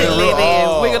didn't podcast. say Allegedly, the- then.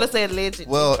 Oh. We're gonna say allegedly.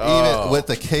 Well, Oh. even with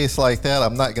a case like that,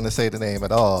 I'm not going to say the name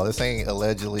at all. This ain't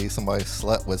allegedly somebody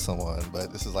slept with someone,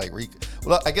 but this is like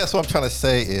well, I guess what I'm trying to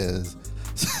say is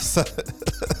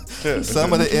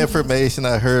some of the information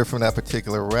I heard from that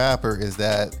particular rapper is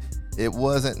that it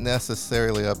wasn't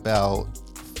necessarily about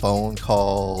phone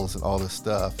calls and all this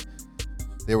stuff.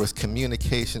 There was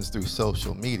communications through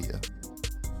social media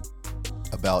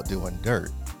about doing dirt.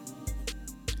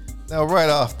 Now, right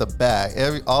off the bat,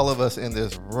 all of us in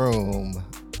this room,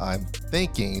 I'm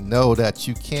thinking, know that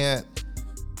you can't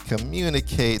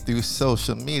communicate through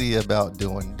social media about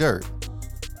doing dirt.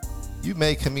 You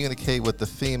may communicate with the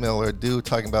female or dude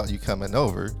talking about you coming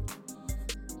over,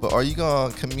 but are you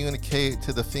going to communicate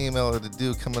to the female or the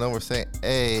dude coming over saying,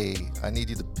 hey, I need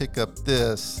you to pick up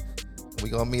this, we're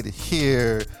going to meet it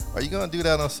here? Are you going to do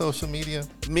that on social media?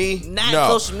 Me? Not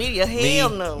no. social media. Hell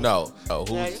no. No. No.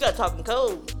 Now, you gotta talk in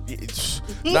code.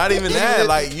 Not even that.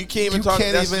 Like you can't even You talk.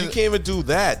 can't You even- can't even do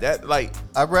that. That like.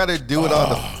 I'd rather do it on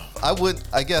the. I would.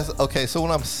 I guess. Okay. So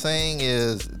what I'm saying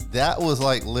is that was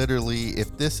like literally.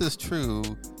 If this is true,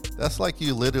 that's like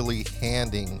you literally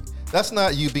handing. That's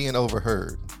not you being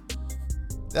overheard.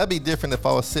 That'd be different if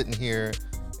I was sitting here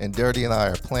and Dirty and I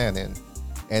are planning,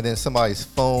 and then somebody's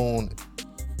phone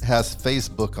has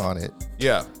Facebook on it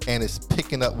Yeah. and it's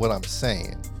picking up what I'm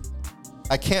saying.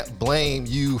 I can't blame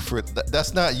you for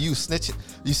that's not you snitching.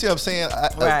 You see what I'm saying?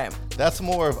 Right. That's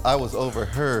more of I was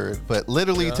overheard, but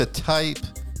literally to type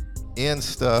in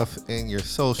stuff in your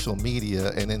social media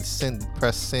and then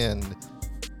press send,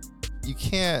 you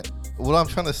can't. What I'm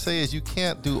trying to say is you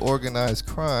can't do organized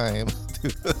crime.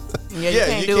 Yeah, you Yeah,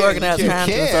 can't you do can't- organized you crime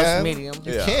through social can. media.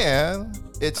 You Yeah. can.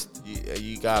 It's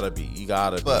You gotta be. You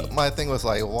gotta But be. my thing was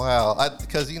like, wow,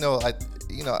 because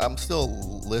I'm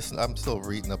still listening, I'm still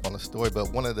reading up on the story.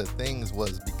 But one of the things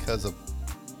was because of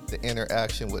the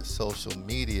interaction with social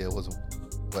media was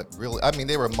what really. I mean,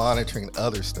 they were monitoring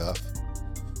other stuff,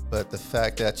 but the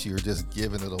fact that you're just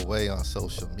giving it away on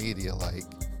social media, like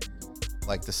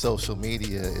the social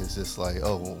media is just like,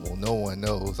 oh, well, no one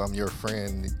knows I'm your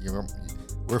friend.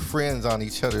 We're friends on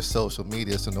each other's social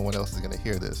media, so no one else is gonna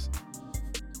hear this.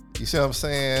 You see what I'm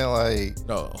saying?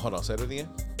 No, hold on. Say that again.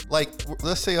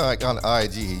 Let's say like on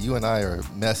IG, you and I are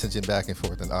messaging back and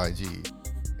forth on IG,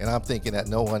 and I'm thinking that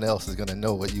no one else is gonna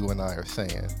know what you and I are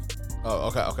saying.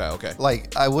 Oh, okay.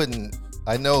 Like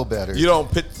I know better. You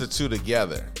don't put the two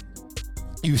together.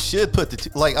 You should put the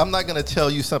two. Like I'm not gonna tell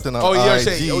you something on Oh, you're IG.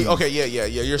 saying. Okay, yeah.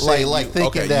 You're saying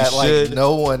Thinking you that should.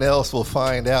 no one else will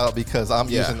find out because I'm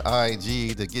Yeah. using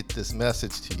IG to get this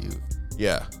message to you.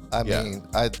 Yeah. I yeah. mean,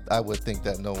 I would think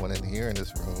that no one in here in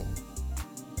this room.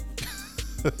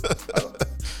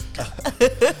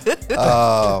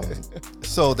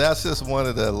 So that's just one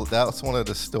of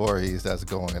the stories that's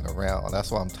going around.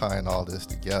 That's why I'm tying all this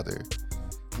together.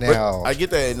 Now, I get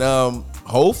that, and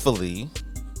hopefully,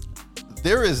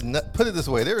 there is put it this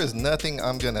way: there is nothing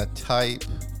I'm gonna type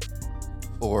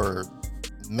or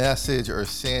message or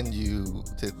send you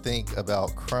to think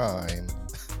about crime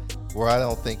where I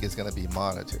don't think it's gonna be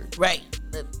monitored. Right.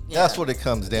 That's what it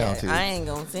comes down to. I ain't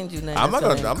gonna send you nothing. I'm not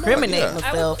gonna incriminate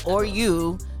myself or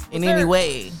you in any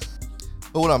way.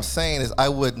 But what I'm saying is, I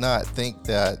would not think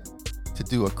that to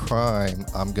do a crime,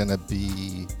 I'm gonna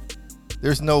be.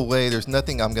 There's no way. There's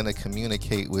nothing I'm gonna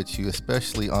communicate with you,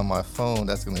 especially on my phone.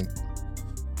 That's gonna.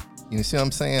 You see what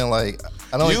I'm saying? Like,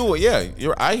 I don't.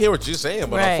 I hear what you're saying,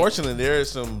 but Right. unfortunately, there is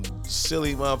some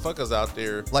silly motherfuckers out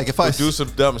there. Like, if who I do some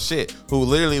dumb shit, who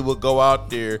literally will go out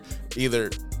there either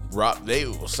rob. They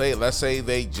will say, let's say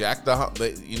they jacked the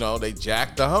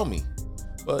homie,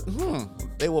 but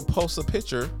they will post a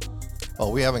picture. Oh,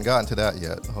 we haven't gotten to that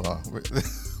yet. Hold on.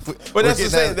 But that's the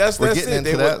same. That's we're it. getting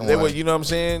into They that would, one. you know what I'm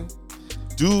saying?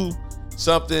 Do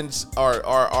something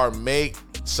or make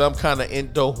some kind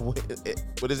of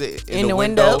what is it?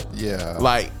 Innuendo? Yeah.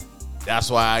 Like, that's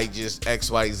why I just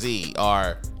XYZ,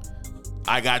 or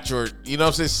I got your, you know what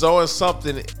I'm saying? So it's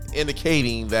something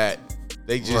indicating that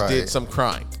they just did some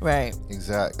crime. Right.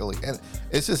 Exactly. And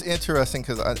it's just interesting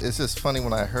because it's just funny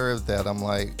when I heard that. I'm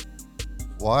like,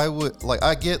 why would, like,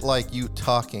 I get like you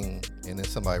talking and then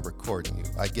somebody recording you.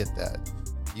 I get that.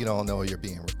 You don't know you're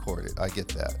being recorded. I get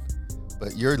that.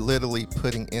 But you're literally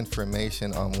putting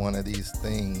information on one of these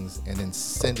things and then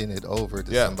sending it over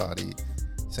to somebody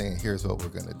saying, here's what we're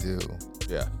going to do.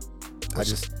 Yeah.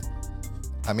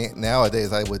 I mean,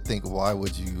 nowadays I would think, why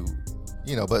would you,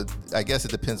 but I guess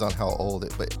it depends on how old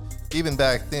it, but even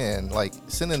back then, like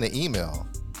sending an email.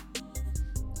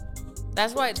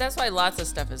 That's why lots of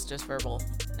stuff is just verbal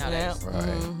nowadays. Right.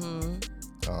 Mm-hmm.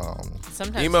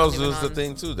 Sometimes Emails even is the on-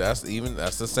 thing too. That's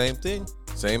the same thing.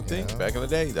 Same thing. Yeah. Back in the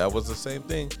day, that was the same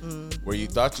thing. Where you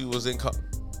thought you was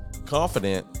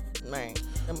confident, Right.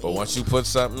 but once you put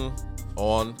something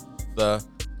on the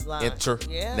Line.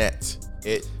 internet,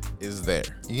 it is there.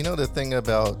 You know the thing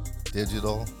about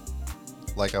digital,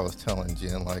 like I was telling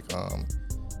Jen, like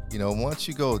once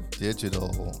you go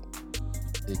digital,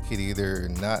 it could either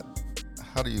not.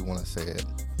 How do you want to say it?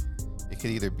 It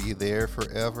could either be there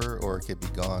forever or it could be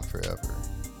gone forever.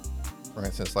 For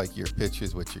instance, like your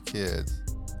pictures with your kids.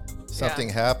 Something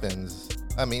happens.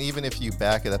 I mean, even if you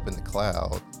back it up in the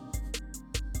cloud,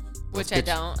 Which I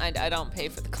don't. I don't pay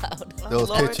for the cloud. those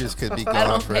Lord. pictures could be I gone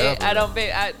don't forever. pay.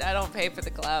 I don't pay for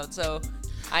the cloud. So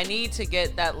I need to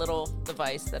get that little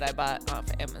device that I bought off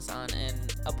Amazon and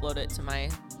upload it to my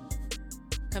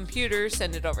computer,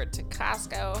 send it over to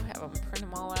Costco, have them print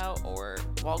them all out, or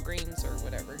Walgreens or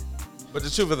whatever. But the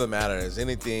truth of the matter is,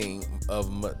 anything of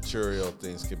material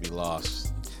things can be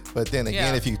lost. But then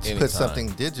again, Yeah. if you Anytime. put something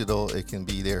digital, it can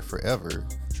be there forever.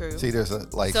 True. See, there's so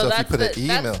if you put an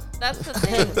email. That's the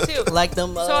thing too. Like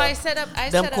them. So I set up.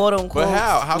 them quote unquote. But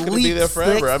how can it be there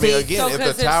forever? I mean, again, So if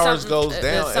 'cause the if towers something- goes if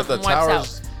down, if the something wipes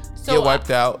towers So get wiped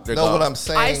out, they're No, gone. what I'm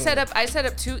saying. I set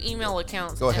up 2 email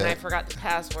accounts Go and I ahead. forgot the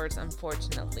passwords,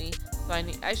 unfortunately. So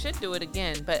I should do it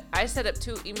again. But I set up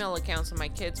 2 email accounts when my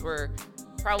kids were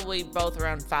probably both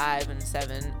around 5 and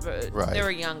 7. But Right. They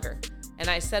were younger, and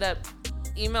I set up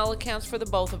email accounts for the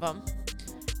both of them.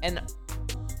 And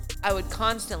I would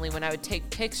constantly, when I would take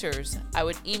pictures, I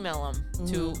would email them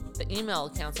to the email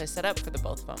accounts I set up for the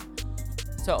both of them.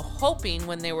 So hoping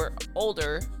when they were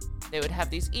older, they would have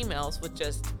these emails with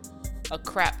just a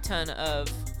crap ton of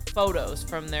photos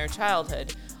from their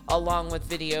childhood, along with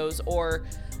videos. Or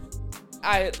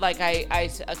I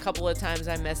a couple of times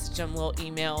I messaged them little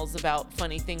emails about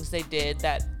funny things they did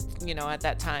that, at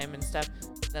that time and stuff.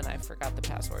 Then I forgot the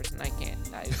passwords and I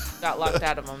got locked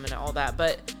out of them and all that.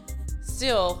 But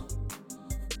still,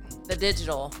 the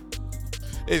digital.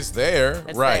 It's there,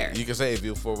 It's right? there. You can say if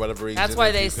you, for whatever reason. That's why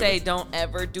if they you say could've- don't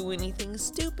ever do anything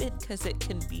stupid, because it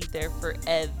can be there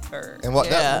forever. And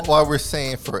why we're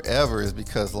saying forever is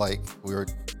because, like, we were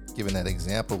giving that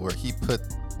example where he put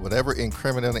whatever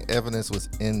incriminating evidence was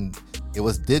in, it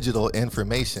was digital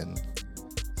information.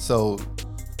 So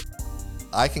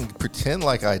I can pretend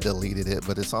like I deleted it,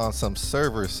 but it's on some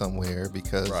server somewhere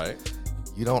because Right.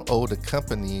 you don't owe the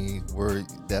company where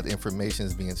that information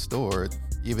is being stored,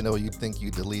 even though you think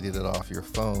you deleted it off your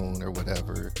phone or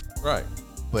whatever. Right.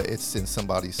 But it's in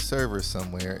somebody's server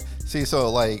somewhere. See, so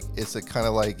like it's a kind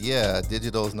of like, yeah,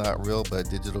 digital is not real, but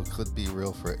digital could be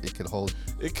real for it could hold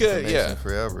It could, information yeah.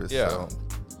 forever. Yeah. So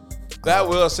That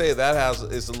will say that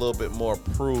is a little bit more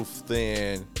proof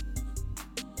than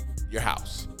your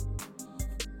house.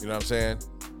 You know what I'm saying?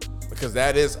 Because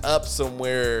that is up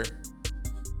somewhere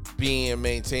being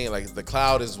maintained. Like the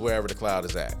cloud is wherever the cloud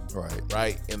is at.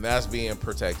 Right. And that's being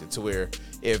protected to where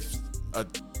if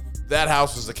that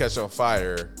house was to catch on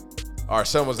fire or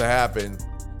something was to happen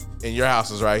and your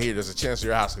house is right here, there's a chance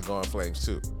your house could go in flames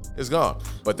too. It's gone.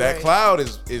 But that cloud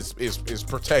is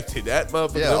protected. That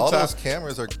motherfucker. Yeah, all those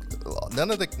cameras are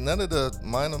none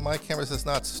of my cameras is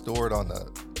not stored on the,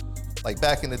 like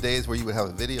back in the days where you would have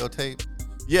a videotape.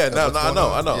 Yeah, I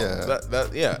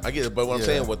know. Yeah. I get it. But what I'm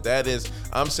saying, what that is,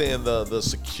 I'm saying the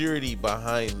security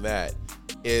behind that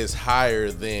is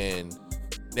higher than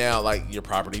now, like your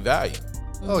property value.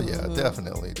 Oh yeah,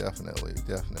 definitely. Yeah.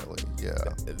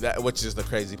 That which is the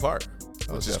crazy part,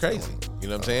 which is crazy. You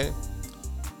know what I'm saying?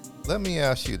 Let me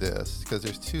ask you this, because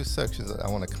there's two sections that I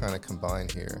want to kind of combine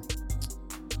here.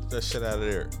 Get that shit out of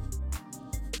there.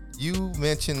 You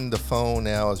mentioned the phone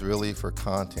now is really for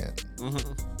content.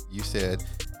 Mm-hmm. You said,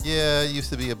 yeah, it used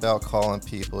to be about calling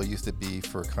people. It used to be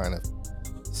for kind of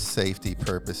safety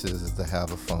purposes to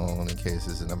have a phone in case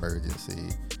there's an emergency.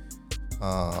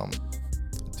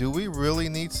 Do we really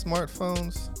need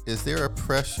smartphones? Is there a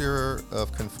pressure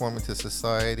of conforming to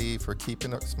society for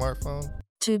keeping a smartphone?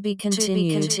 To be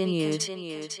continued.